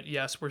us, right?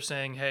 Yes, we're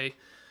saying, hey,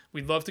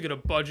 we'd love to get a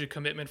budget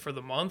commitment for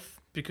the month,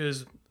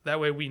 because that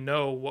way we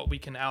know what we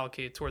can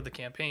allocate toward the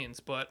campaigns.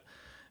 But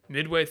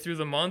midway through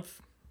the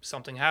month,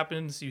 something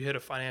happens, you hit a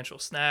financial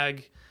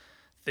snag,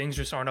 things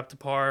just aren't up to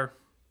par,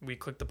 we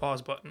click the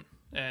pause button,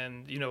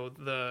 and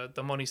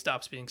the money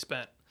stops being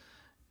spent.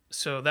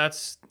 So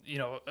that's,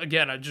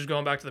 again, just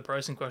going back to the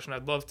pricing question,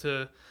 I'd love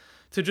to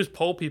just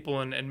poll people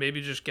and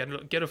maybe just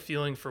get a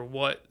feeling for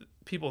what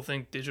people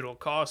think digital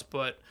costs.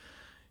 But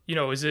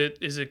is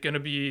it going to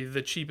be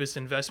the cheapest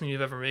investment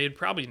you've ever made?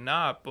 Probably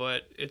not,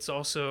 but it's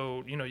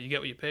also, you get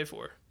what you pay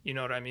for. You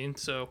know what I mean?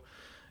 So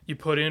you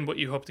put in what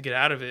you hope to get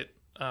out of it.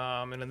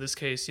 And in this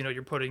case,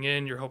 you're putting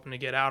in, you're hoping to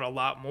get out a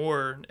lot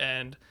more.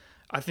 And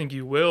I think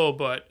you will,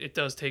 but it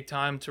does take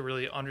time to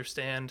really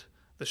understand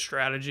the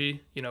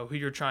strategy, who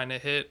you're trying to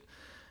hit.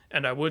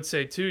 And I would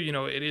say too,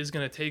 it is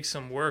going to take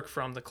some work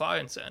from the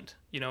client's end.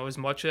 As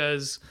much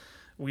as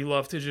we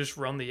love to just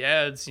run the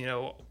ads,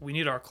 we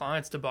need our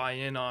clients to buy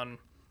in on,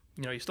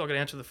 you still got to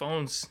answer the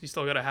phones. You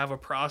still got to have a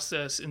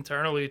process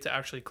internally to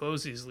actually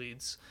close these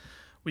leads.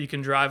 We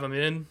can drive them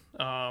in.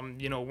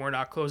 We're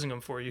not closing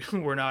them for you.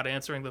 We're not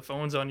answering the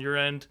phones on your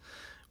end.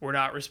 We're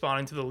not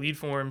responding to the lead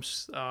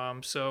forms.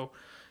 So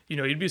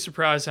you'd be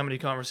surprised how many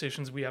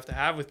conversations we have to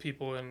have with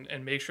people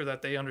and make sure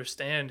that they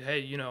understand, hey,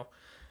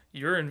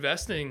 you're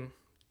investing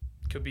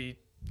could be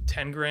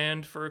 10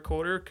 grand for a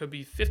quarter, could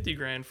be 50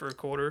 grand for a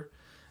quarter.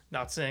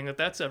 Not saying that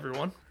that's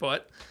everyone,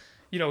 but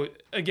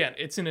again,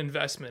 it's an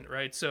investment,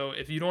 right? So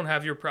if you don't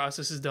have your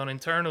processes done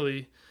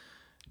internally,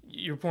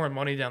 you're pouring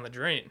money down the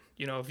drain.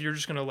 If you're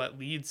just going to let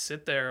leads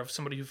sit there of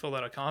somebody who filled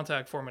out a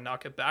contact form and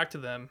not get back to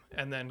them,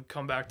 and then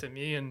come back to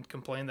me and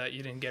complain that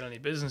you didn't get any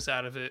business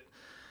out of it,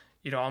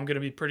 I'm going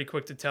to be pretty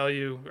quick to tell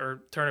you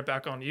or turn it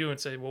back on you and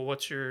say, well,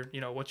 what's your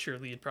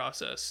lead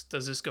process?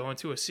 Does this go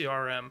into a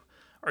CRM?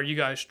 Are you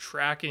guys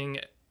tracking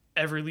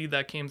every lead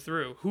that came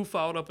through? Who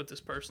followed up with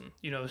this person?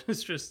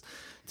 It's just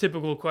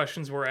typical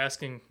questions we're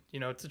asking,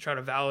 to try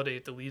to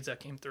validate the leads that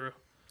came through.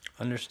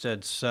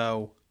 Understood.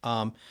 So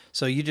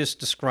you just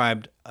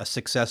described a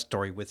success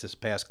story with this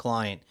past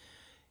client.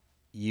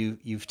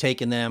 You've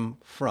taken them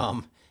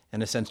from,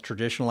 in a sense,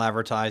 traditional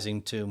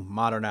advertising to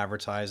modern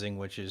advertising,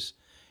 which is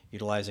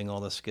utilizing all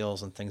the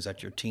skills and things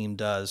that your team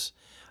does.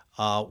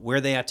 Where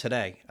are they at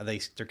today?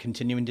 They're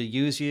continuing to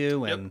use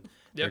you, and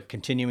they're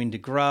continuing to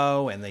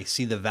grow, and they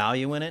see the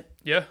value in it?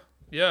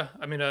 Yeah.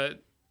 I mean,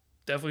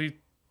 definitely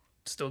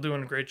still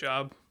doing a great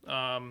job.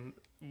 Them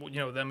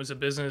as a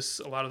business,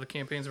 a lot of the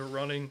campaigns we're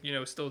running,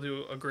 still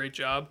do a great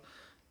job.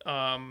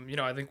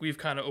 I think we've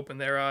kind of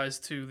opened their eyes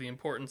to the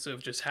importance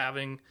of just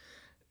having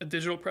a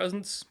digital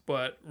presence,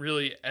 but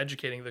really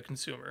educating the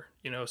consumer,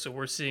 so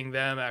we're seeing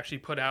them actually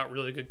put out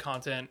really good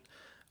content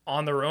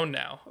on their own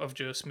now, of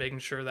just making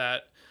sure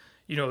that,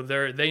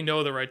 they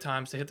know the right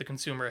times to hit the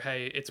consumer.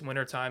 Hey, it's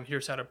wintertime.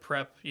 Here's how to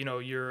prep,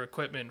 your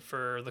equipment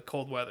for the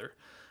cold weather.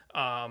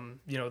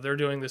 They're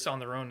doing this on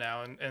their own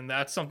now. And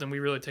that's something we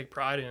really take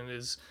pride in,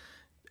 is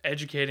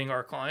educating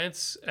our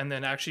clients and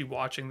then actually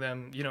watching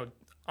them,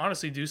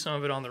 honestly do some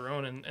of it on their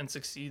own and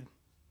succeed.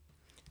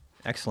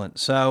 Excellent.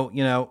 So,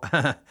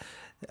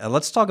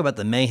 let's talk about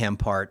the mayhem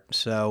part.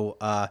 So,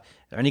 are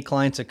there any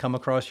clients that come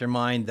across your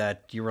mind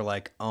that you were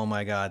like, oh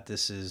my God,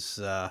 this is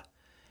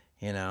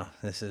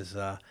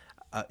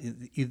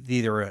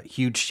either a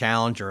huge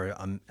challenge or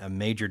a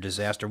major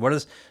disaster? What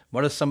is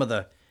some of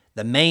the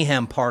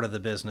mayhem part of the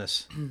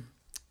business?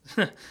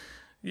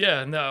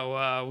 Yeah,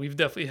 no, we've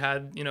definitely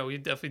had, we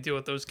definitely deal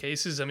with those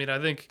cases. I mean, I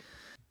think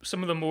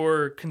some of the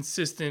more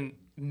consistent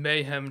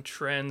mayhem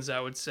trends, I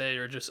would say,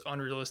 are just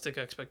unrealistic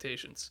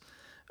expectations.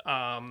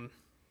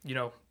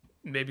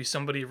 Maybe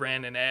somebody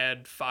ran an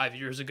ad 5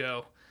 years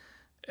ago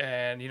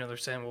and, they're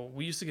saying, well,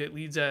 we used to get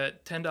leads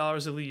at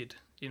 $10 a lead,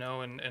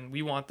 and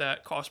we want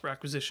that cost per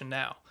acquisition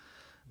now.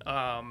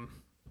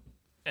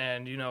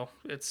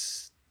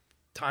 It's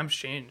times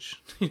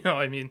change,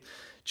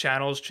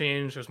 channels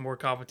change, there's more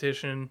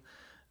competition.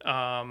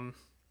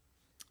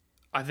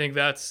 I think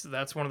that's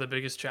one of the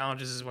biggest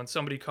challenges, is when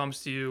somebody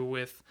comes to you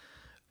with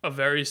a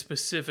very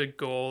specific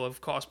goal of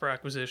cost per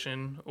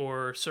acquisition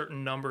or a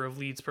certain number of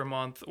leads per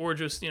month, or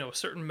just, a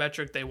certain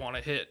metric they want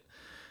to hit.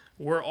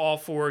 We're all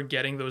for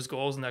getting those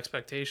goals and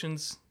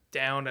expectations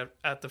down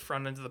at the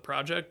front end of the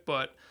project,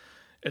 but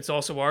it's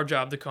also our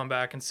job to come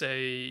back and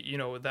say,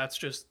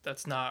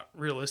 that's not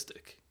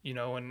realistic,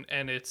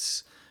 and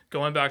it's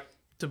going back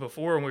to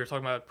before when we were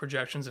talking about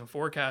projections and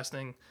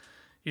forecasting.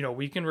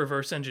 We can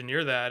reverse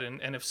engineer that.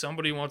 And if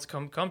somebody wants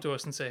to come to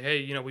us and say,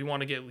 hey, we want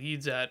to get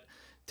leads at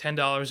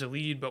 $10 a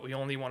lead, but we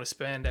only want to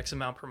spend X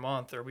amount per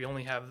month, or we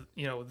only have,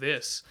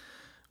 this,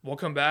 we'll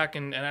come back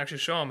and actually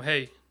show them,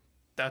 hey,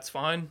 that's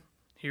fine.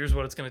 Here's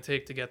what it's going to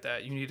take to get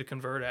that. You need to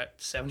convert at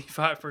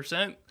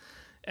 75%,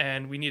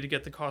 and we need to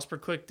get the cost per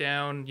click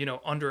down,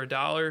 under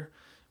 $1,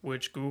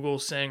 which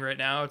Google's saying right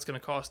now it's going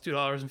to cost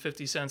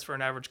 $2.50 for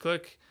an average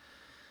click.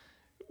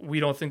 We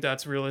don't think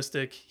that's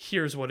realistic.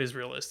 Here's what is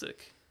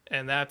realistic.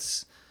 And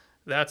that's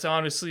that's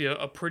honestly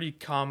a pretty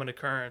common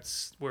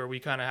occurrence where we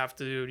kind of have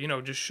to,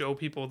 just show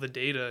people the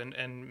data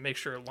and make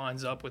sure it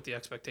lines up with the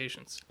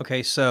expectations.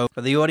 Okay, so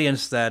for the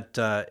audience that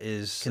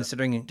is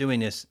considering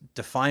doing this,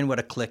 define what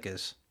a click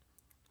is.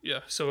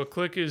 Yeah, so a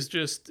click is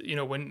just,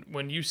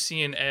 when you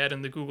see an ad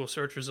in the Google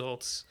search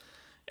results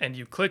and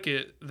you click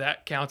it,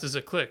 that counts as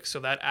a click. So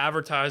that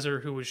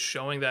advertiser who was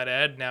showing that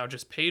ad now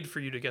just paid for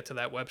you to get to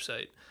that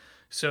website.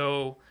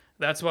 So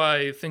that's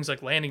why things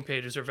like landing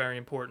pages are very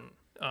important.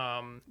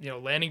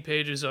 Landing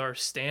pages are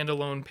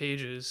standalone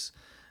pages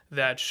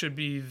that should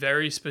be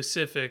very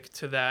specific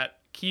to that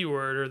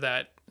keyword or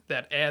that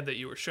ad that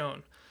you were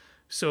shown.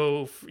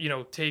 So,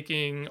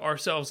 taking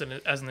ourselves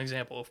as an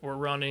example, if we're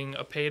running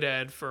a paid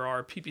ad for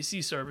our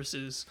PPC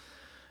services,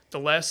 the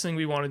last thing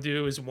we want to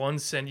do is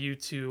send you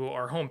to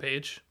our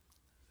homepage,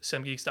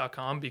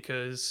 semgeeks.com,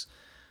 because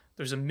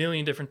there's a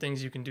million different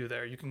things you can do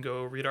there. You can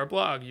go read our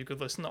blog. You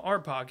could listen to our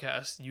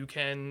podcast. You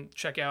can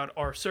check out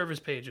our service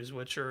pages,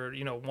 which are,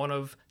 one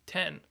of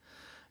 10.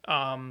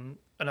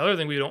 Another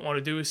thing we don't want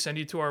to do is send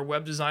you to our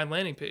web design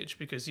landing page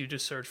because you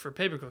just search for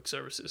pay-per-click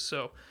services.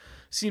 So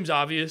sounds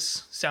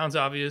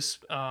obvious,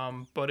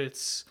 but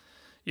it's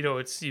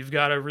you've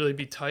got to really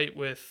be tight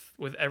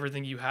with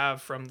everything you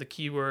have, from the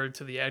keyword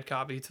to the ad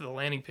copy to the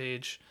landing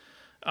page.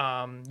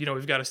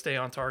 We've got to stay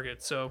on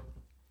target. So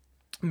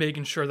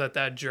making sure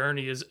that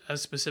journey is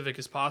as specific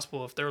as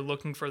possible. If they're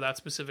looking for that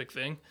specific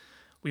thing,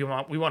 we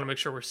want to make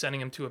sure we're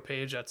sending them to a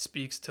page that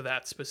speaks to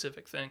that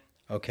specific thing.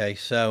 Okay,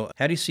 so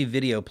how do you see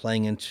video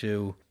playing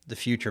into the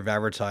future of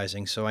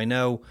advertising? So I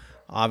know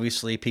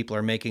obviously people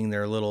are making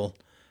their little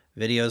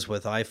videos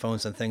with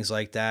iPhones and things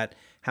like that.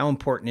 How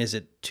important is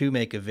it to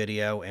make a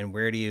video, and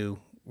where do you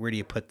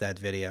put that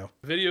video?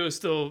 Video is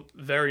still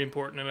very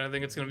important, and I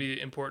think it's going to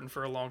be important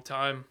for a long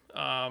time.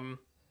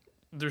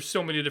 There's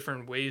so many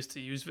different ways to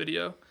use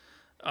video.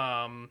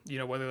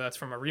 Whether that's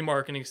from a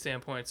remarketing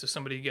standpoint, so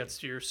somebody gets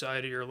to your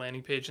site or your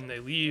landing page and they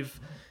leave,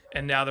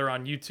 and now they're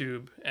on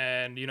YouTube,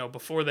 and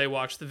before they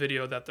watch the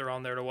video that they're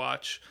on there to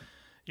watch,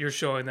 you're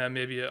showing them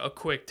maybe a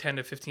quick 10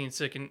 to 15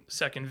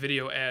 second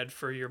video ad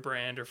for your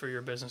brand or for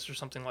your business or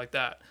something like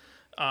that.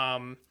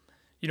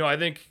 I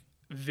think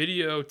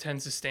video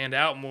tends to stand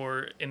out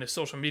more in a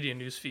social media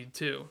newsfeed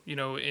too.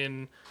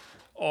 In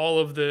all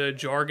of the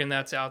jargon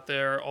that's out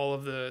there, all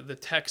of the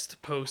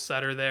text posts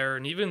that are there,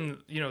 and even,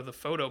 the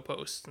photo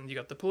posts, and you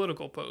got the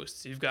political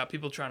posts, you've got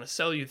people trying to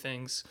sell you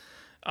things,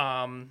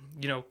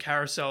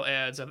 carousel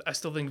ads. I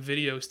still think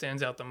video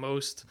stands out the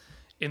most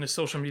in a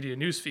social media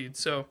newsfeed.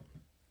 So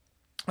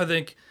I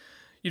think,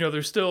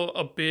 there's still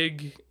a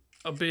big,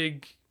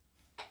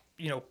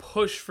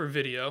 push for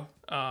video.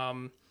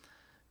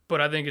 But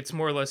I think it's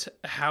more or less,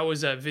 how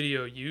is that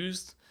video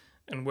used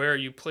and where are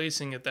you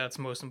placing it that's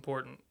most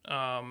important.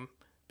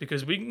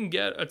 Because we can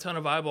get a ton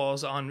of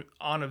eyeballs on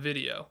a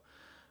video,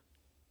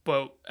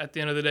 but at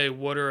the end of the day,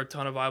 what are a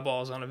ton of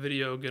eyeballs on a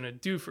video going to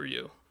do for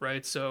you,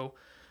 right? So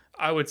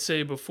I would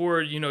say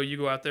before, you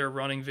go out there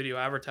running video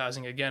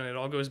advertising, again, it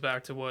all goes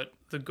back to what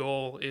the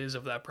goal is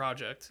of that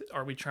project.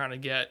 Are we trying to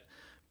get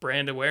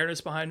brand awareness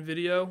behind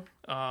video?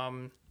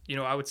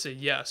 I would say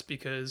yes,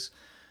 because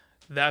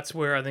that's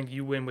where I think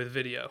you win with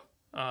video.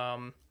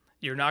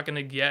 You're not going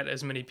to get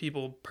as many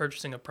people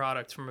purchasing a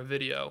product from a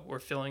video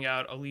or filling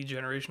out a lead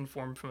generation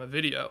form from a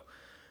video.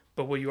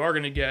 But what you are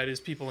going to get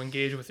is people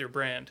engage with your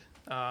brand,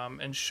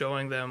 and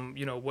showing them,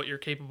 what you're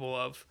capable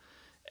of,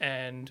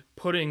 and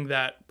putting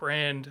that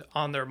brand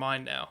on their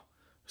mind now.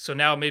 So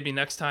now maybe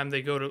next time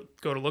they go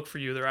to look for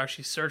you, they're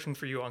actually searching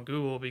for you on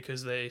Google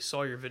because they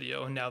saw your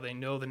video and now they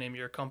know the name of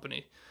your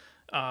company.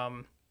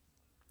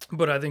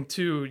 But I think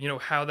too,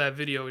 how that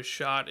video is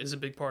shot is a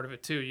big part of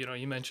it too.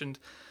 You mentioned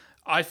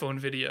iPhone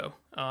video.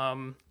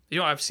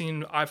 I've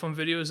seen iPhone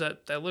videos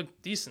that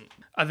look decent.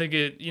 I think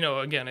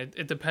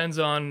it depends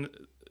on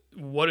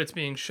what it's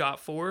being shot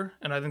for.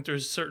 And I think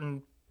there's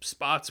certain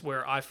spots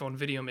where iPhone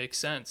video makes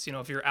sense.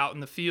 If you're out in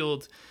the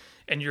field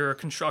and you're a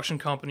construction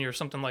company or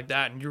something like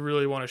that, and you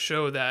really want to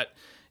show that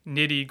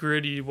nitty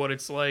gritty, what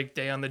it's like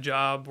day on the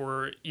job,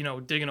 or,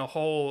 digging a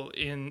hole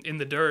in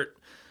the dirt,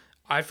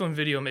 iPhone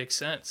video makes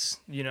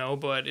sense,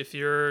 but if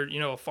you're,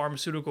 a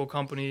pharmaceutical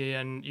company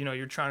and,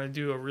 you're trying to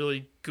do a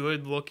really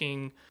good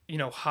looking,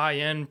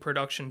 high-end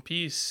production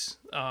piece,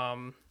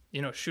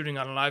 shooting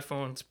on an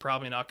iPhone is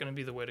probably not going to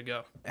be the way to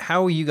go.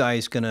 How are you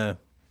guys going to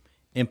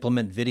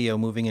implement video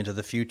moving into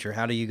the future?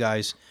 How do you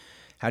guys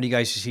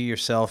see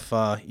yourself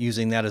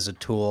using that as a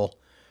tool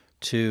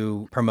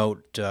to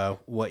promote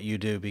what you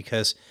do?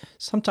 Because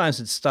sometimes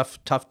it's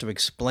tough to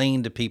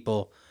explain to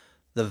people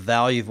the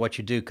value of what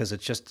you do, because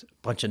it's just a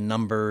bunch of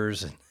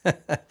numbers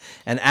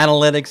and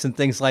analytics and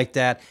things like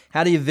that.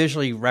 How do you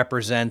visually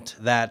represent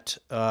that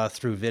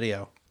through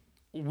video?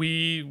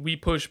 We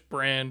push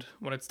brand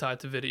when it's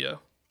tied to video.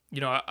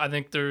 I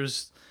think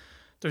there's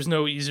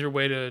no easier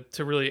way to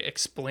really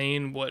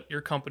explain what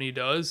your company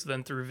does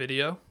than through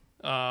video.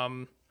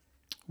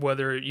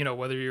 Whether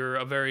you're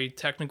a very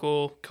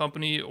technical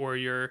company or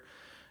you're,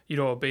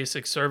 a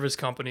basic service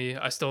company,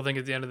 I still think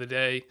at the end of the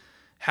day,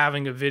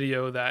 having a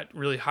video that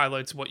really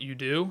highlights what you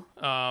do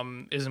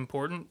is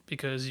important,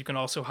 because you can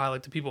also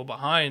highlight the people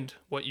behind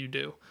what you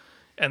do.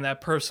 And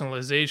that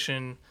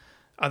personalization,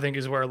 I think,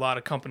 is where a lot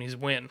of companies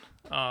win.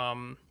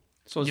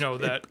 So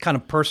that it kind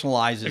of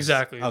personalizes.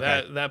 Exactly.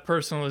 Okay. That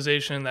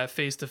personalization, that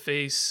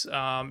face-to-face,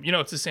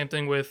 it's the same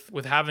thing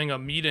with having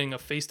a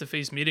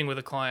face-to-face meeting with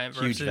a client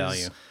versus Huge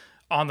value.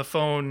 on the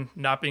phone,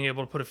 not being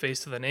able to put a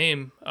face to the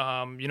name.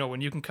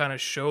 When you can kind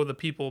of show the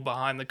people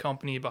behind the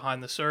company,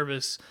 behind the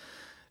service,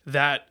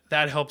 that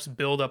helps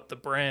build up the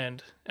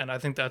brand. And I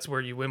think that's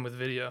where you win with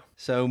video.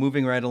 So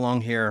moving right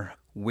along here,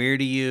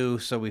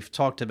 so we've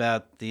talked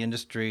about the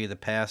industry, the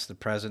past, the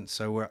present.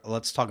 So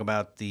let's talk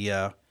about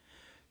the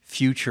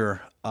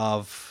future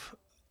of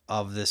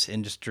this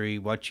industry,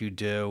 what you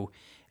do,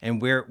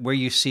 and where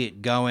you see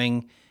it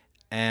going,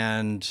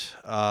 and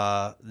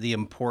the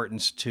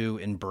importance to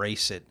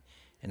embrace it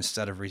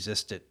instead of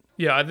resist it.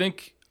 Yeah,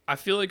 I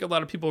feel like a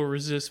lot of people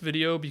resist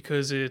video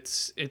because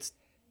it's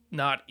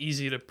not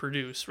easy to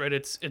produce, right?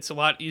 It's a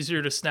lot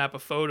easier to snap a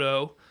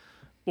photo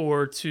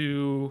or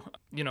to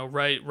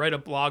write a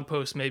blog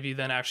post maybe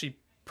than actually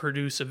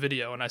produce a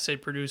video. And I say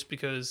produce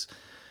because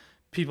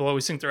people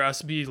always think there has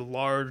to be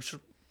large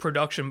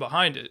production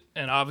behind it.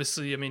 And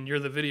obviously, I mean, you're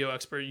the video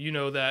expert. You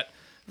know that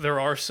there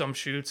are some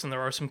shoots and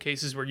there are some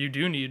cases where you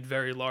do need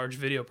very large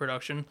video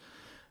production,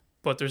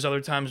 but there's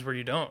other times where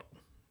you don't.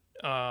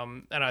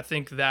 And I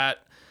think that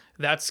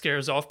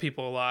scares off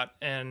people a lot.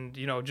 And,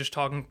 just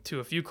talking to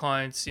a few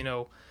clients,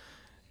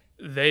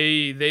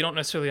 they don't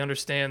necessarily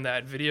understand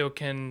that video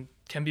can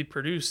be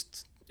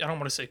produced, I don't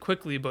want to say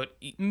quickly, but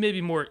maybe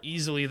more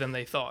easily than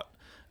they thought.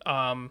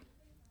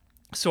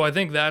 So I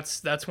think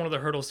that's one of the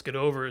hurdles to get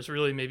over, is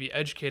really maybe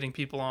educating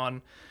people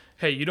on,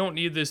 hey, you don't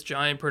need this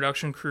giant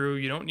production crew.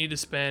 You don't need to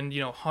spend,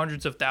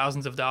 hundreds of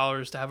thousands of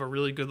dollars to have a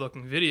really good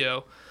looking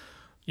video.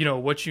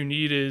 What you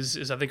need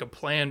is I think a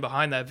plan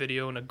behind that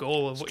video and a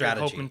goal of what Strategy.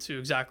 you're hoping to,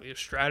 exactly, a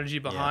strategy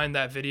behind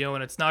that video.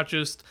 And it's not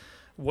just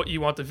what you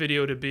want the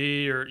video to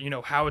be, or,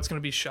 how it's going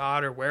to be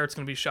shot or where it's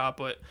going to be shot,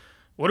 but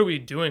what are we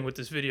doing with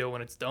this video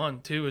when it's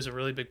done too is a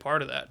really big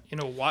part of that.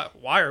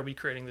 Why are we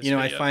creating this video?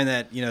 I find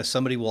that,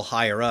 somebody will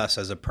hire us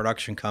as a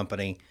production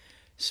company,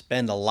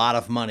 spend a lot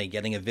of money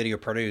getting a video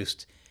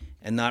produced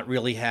and not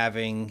really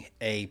having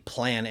a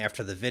plan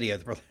after the video.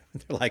 They're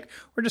like,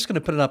 we're just going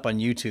to put it up on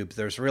YouTube.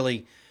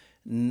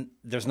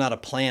 There's not a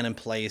plan in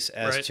place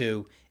as Right.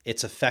 to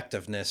its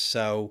effectiveness.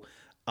 So,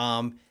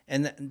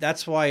 and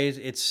that's why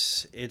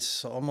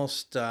it's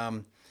almost,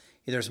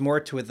 there's more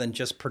to it than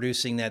just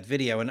producing that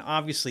video. And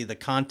obviously the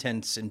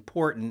content's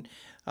important.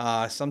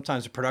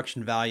 Sometimes the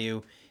production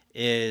value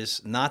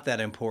is not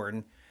that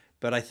important,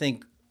 but I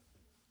think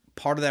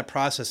part of that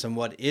process, and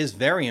what is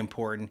very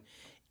important,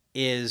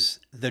 is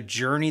the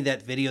journey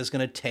that video is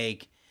going to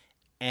take,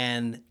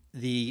 and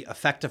the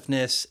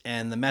effectiveness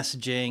and the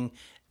messaging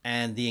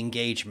and the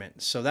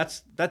engagement. So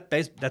that's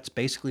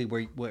basically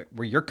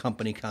where your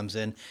company comes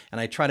in.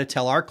 And I try to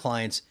tell our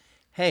clients,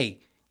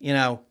 hey,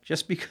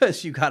 just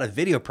because you got a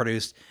video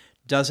produced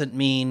doesn't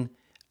mean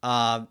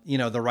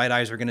the right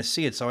eyes are going to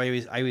see it. So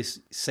I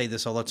always say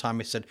this all the time.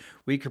 I said,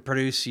 we could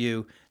produce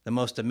you the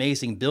most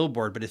amazing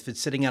billboard, but if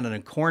it's sitting out in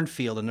a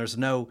cornfield and there's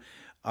no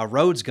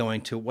roads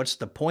going to it, what's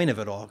the point of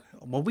it all?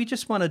 Well, we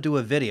just want to do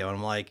a video. And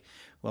I'm like,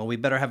 well, we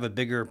better have a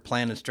bigger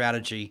plan and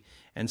strategy.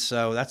 And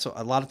so that's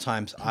a lot of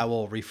times I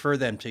will refer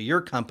them to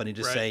your company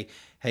to Right. say,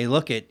 hey,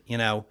 look you're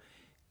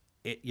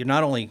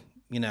not only,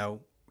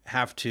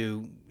 have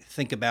to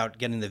think about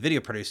getting the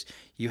video produced,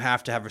 you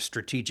have to have a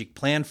strategic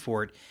plan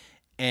for it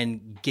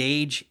and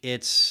gauge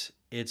its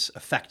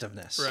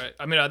effectiveness. Right.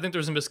 I mean, I think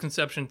there's a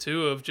misconception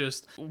too of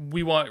just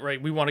we want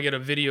to get a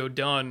video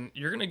done.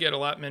 You're going to get a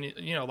lot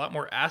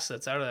more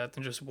assets out of that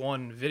than just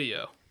one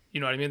video. You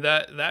know what I mean?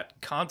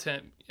 That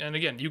content, and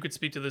again, you could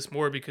speak to this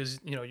more because,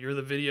 you're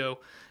the video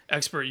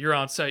expert, you're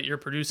on site, you're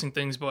producing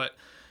things, but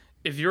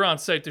if you're on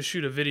site to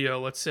shoot a video,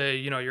 let's say,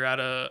 you're at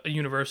a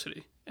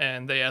university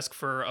and they ask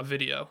for a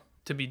video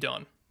to be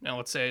done. Now,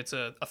 let's say it's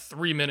a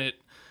 3-minute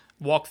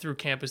walk through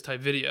campus type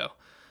video.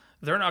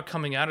 They're not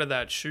coming out of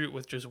that shoot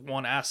with just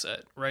one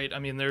asset, right? I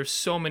mean, there's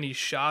so many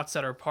shots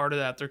that are part of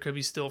that. There could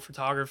be still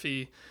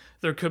photography.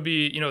 There could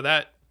be,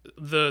 that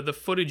the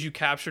footage you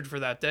captured for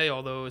that day,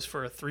 although it was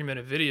for a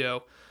 3-minute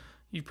video,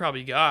 you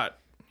probably got,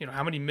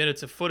 how many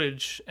minutes of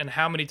footage and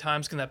how many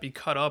times can that be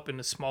cut up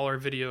into smaller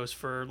videos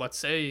for, let's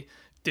say,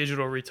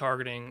 digital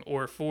retargeting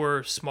or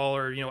for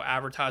smaller,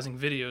 advertising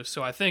videos.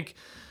 So I think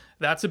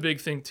that's a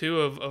big thing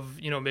too of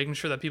making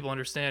sure that people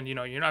understand,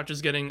 you're not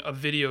just getting a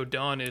video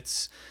done.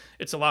 It's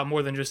a lot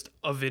more than just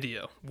a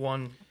video,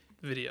 one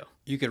video.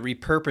 You could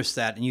repurpose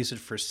that and use it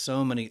for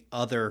so many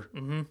other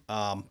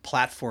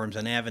platforms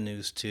and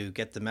avenues to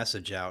get the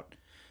message out.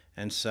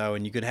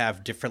 And you could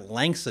have different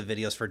lengths of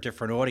videos for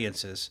different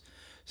audiences.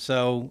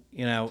 So,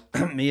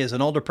 me as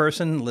an older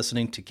person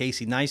listening to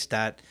Casey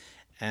Neistat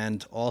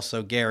and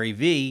also Gary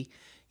Vee,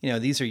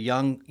 these are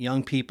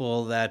young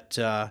people that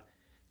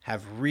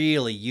have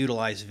really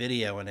utilized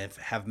video and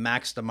have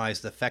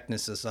maximized the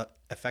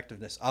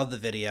effectiveness of the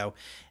video.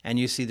 And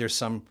you see there's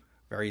some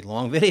very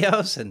long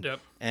videos and Yep.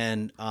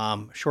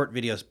 short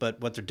videos. But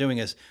what they're doing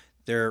is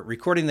they're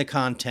recording the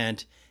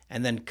content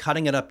and then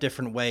cutting it up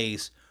different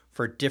ways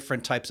for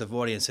different types of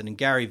audience. And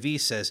Gary Vee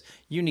says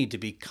you need to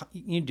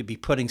be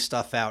putting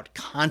stuff out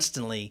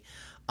constantly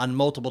on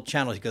multiple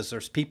channels, because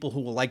there's people who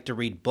will like to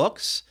read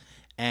books,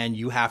 and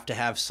you have to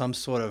have some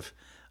sort of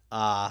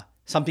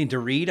something to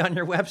read on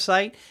your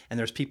website. And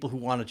there's people who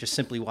want to just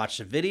simply watch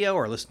the video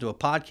or listen to a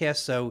podcast.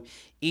 So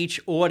each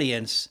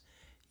audience,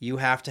 you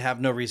have to have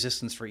no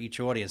resistance for each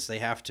audience. You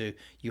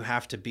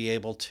have to be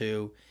able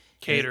to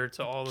Cater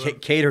to all of them.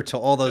 cater to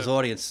all those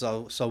audiences.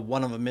 So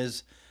one of them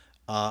is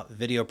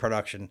video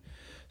production.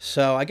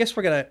 So I guess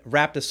we're gonna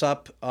wrap this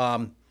up.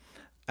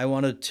 I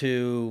wanted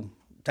to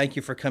thank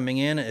you for coming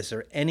in. Is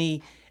there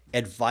any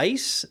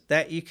advice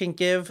that you can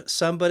give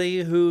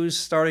somebody who's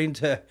starting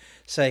to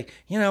say,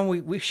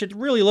 we should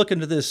really look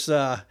into this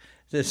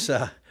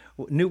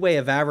new way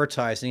of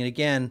advertising? And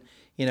again,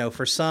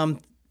 for some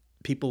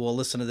people will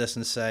listen to this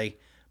and say,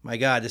 my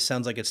God, this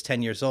sounds like it's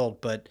 10 years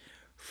old. But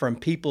from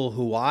people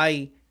who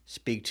I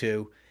speak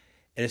to,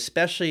 and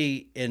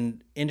especially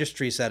in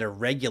industries that are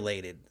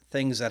regulated,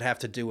 things that have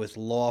to do with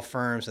law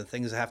firms and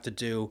things that have to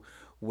do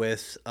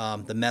with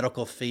the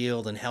medical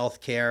field and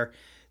healthcare,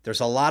 there's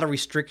a lot of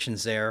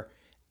restrictions there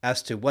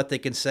as to what they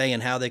can say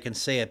and how they can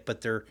say it,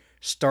 but they're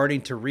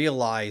starting to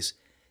realize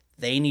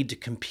they need to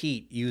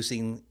compete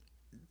using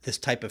this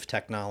type of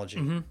technology.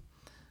 Mm-hmm.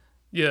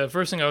 Yeah, the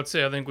first thing I would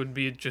say, I think, would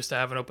be just to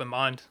have an open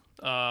mind.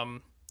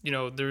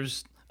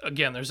 There's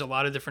a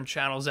lot of different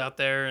channels out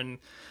there, and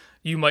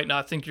you might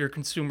not think your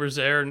consumer's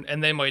there,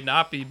 and they might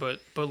not be, but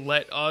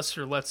let us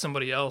or let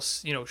somebody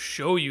else,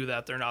 show you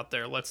that they're not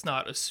there. Let's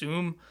not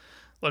assume.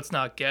 Let's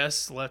not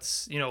guess.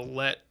 Let's,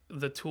 let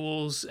the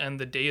tools and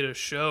the data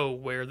show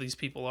where these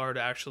people are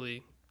to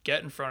actually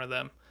get in front of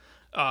them.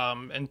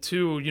 And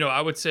two,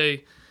 I would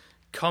say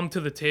come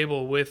to the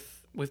table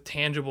with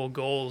tangible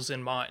goals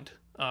in mind.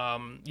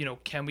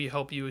 Can we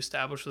help you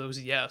establish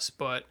those? Yes.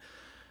 But,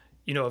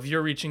 if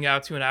you're reaching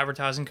out to an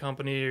advertising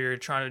company or you're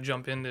trying to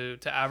jump into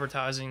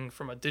advertising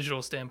from a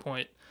digital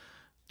standpoint,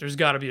 there's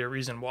got to be a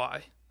reason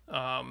why.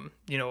 And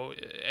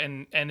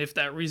if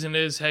that reason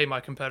is, hey, my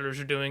competitors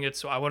are doing it,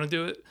 so I want to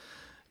do it,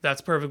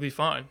 that's perfectly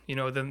fine.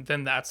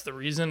 Then that's the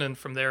reason. And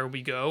from there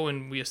we go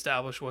and we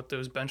establish what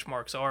those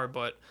benchmarks are.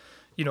 But,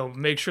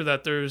 make sure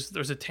that there's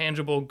a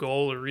tangible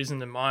goal or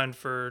reason in mind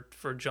for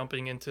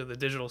jumping into the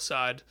digital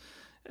side,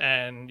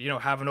 and,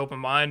 have an open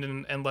mind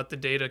and let the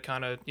data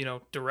kind of,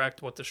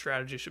 direct what the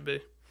strategy should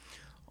be.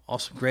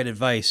 Awesome. Great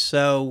advice.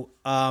 So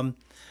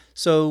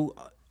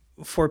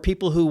for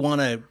people who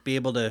want to be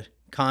able to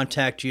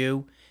contact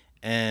you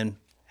and,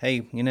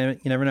 hey, you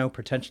never know,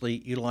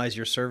 potentially utilize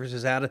your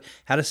services,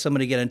 how does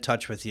somebody get in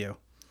touch with you?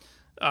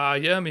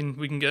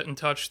 We can get in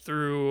touch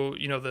through,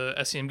 the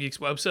SEM Geeks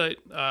website,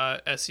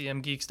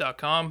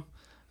 semgeeks.com.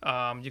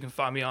 You can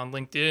find me on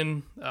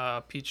LinkedIn,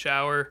 Pete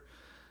Schauer.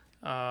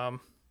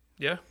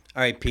 Yeah.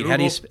 All right, Pete,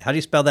 Google. how do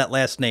you spell that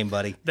last name,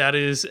 buddy? That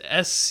is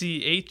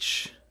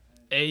Schauer.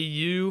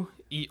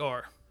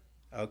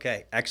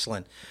 Okay,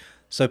 excellent.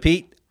 So,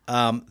 Pete,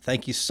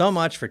 thank you so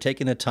much for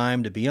taking the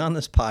time to be on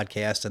this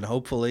podcast, and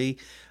hopefully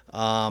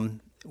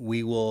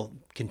we will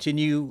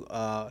continue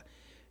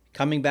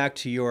coming back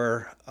to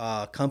your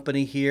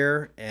company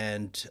here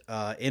and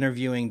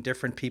interviewing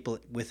different people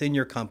within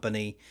your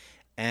company,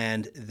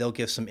 and they'll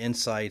give some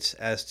insights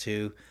as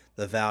to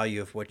the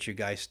value of what you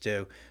guys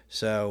do.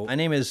 So my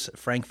name is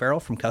Frank Farrell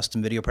from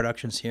Custom Video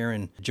Productions here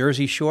in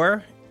Jersey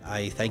Shore.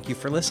 I thank you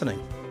for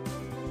listening.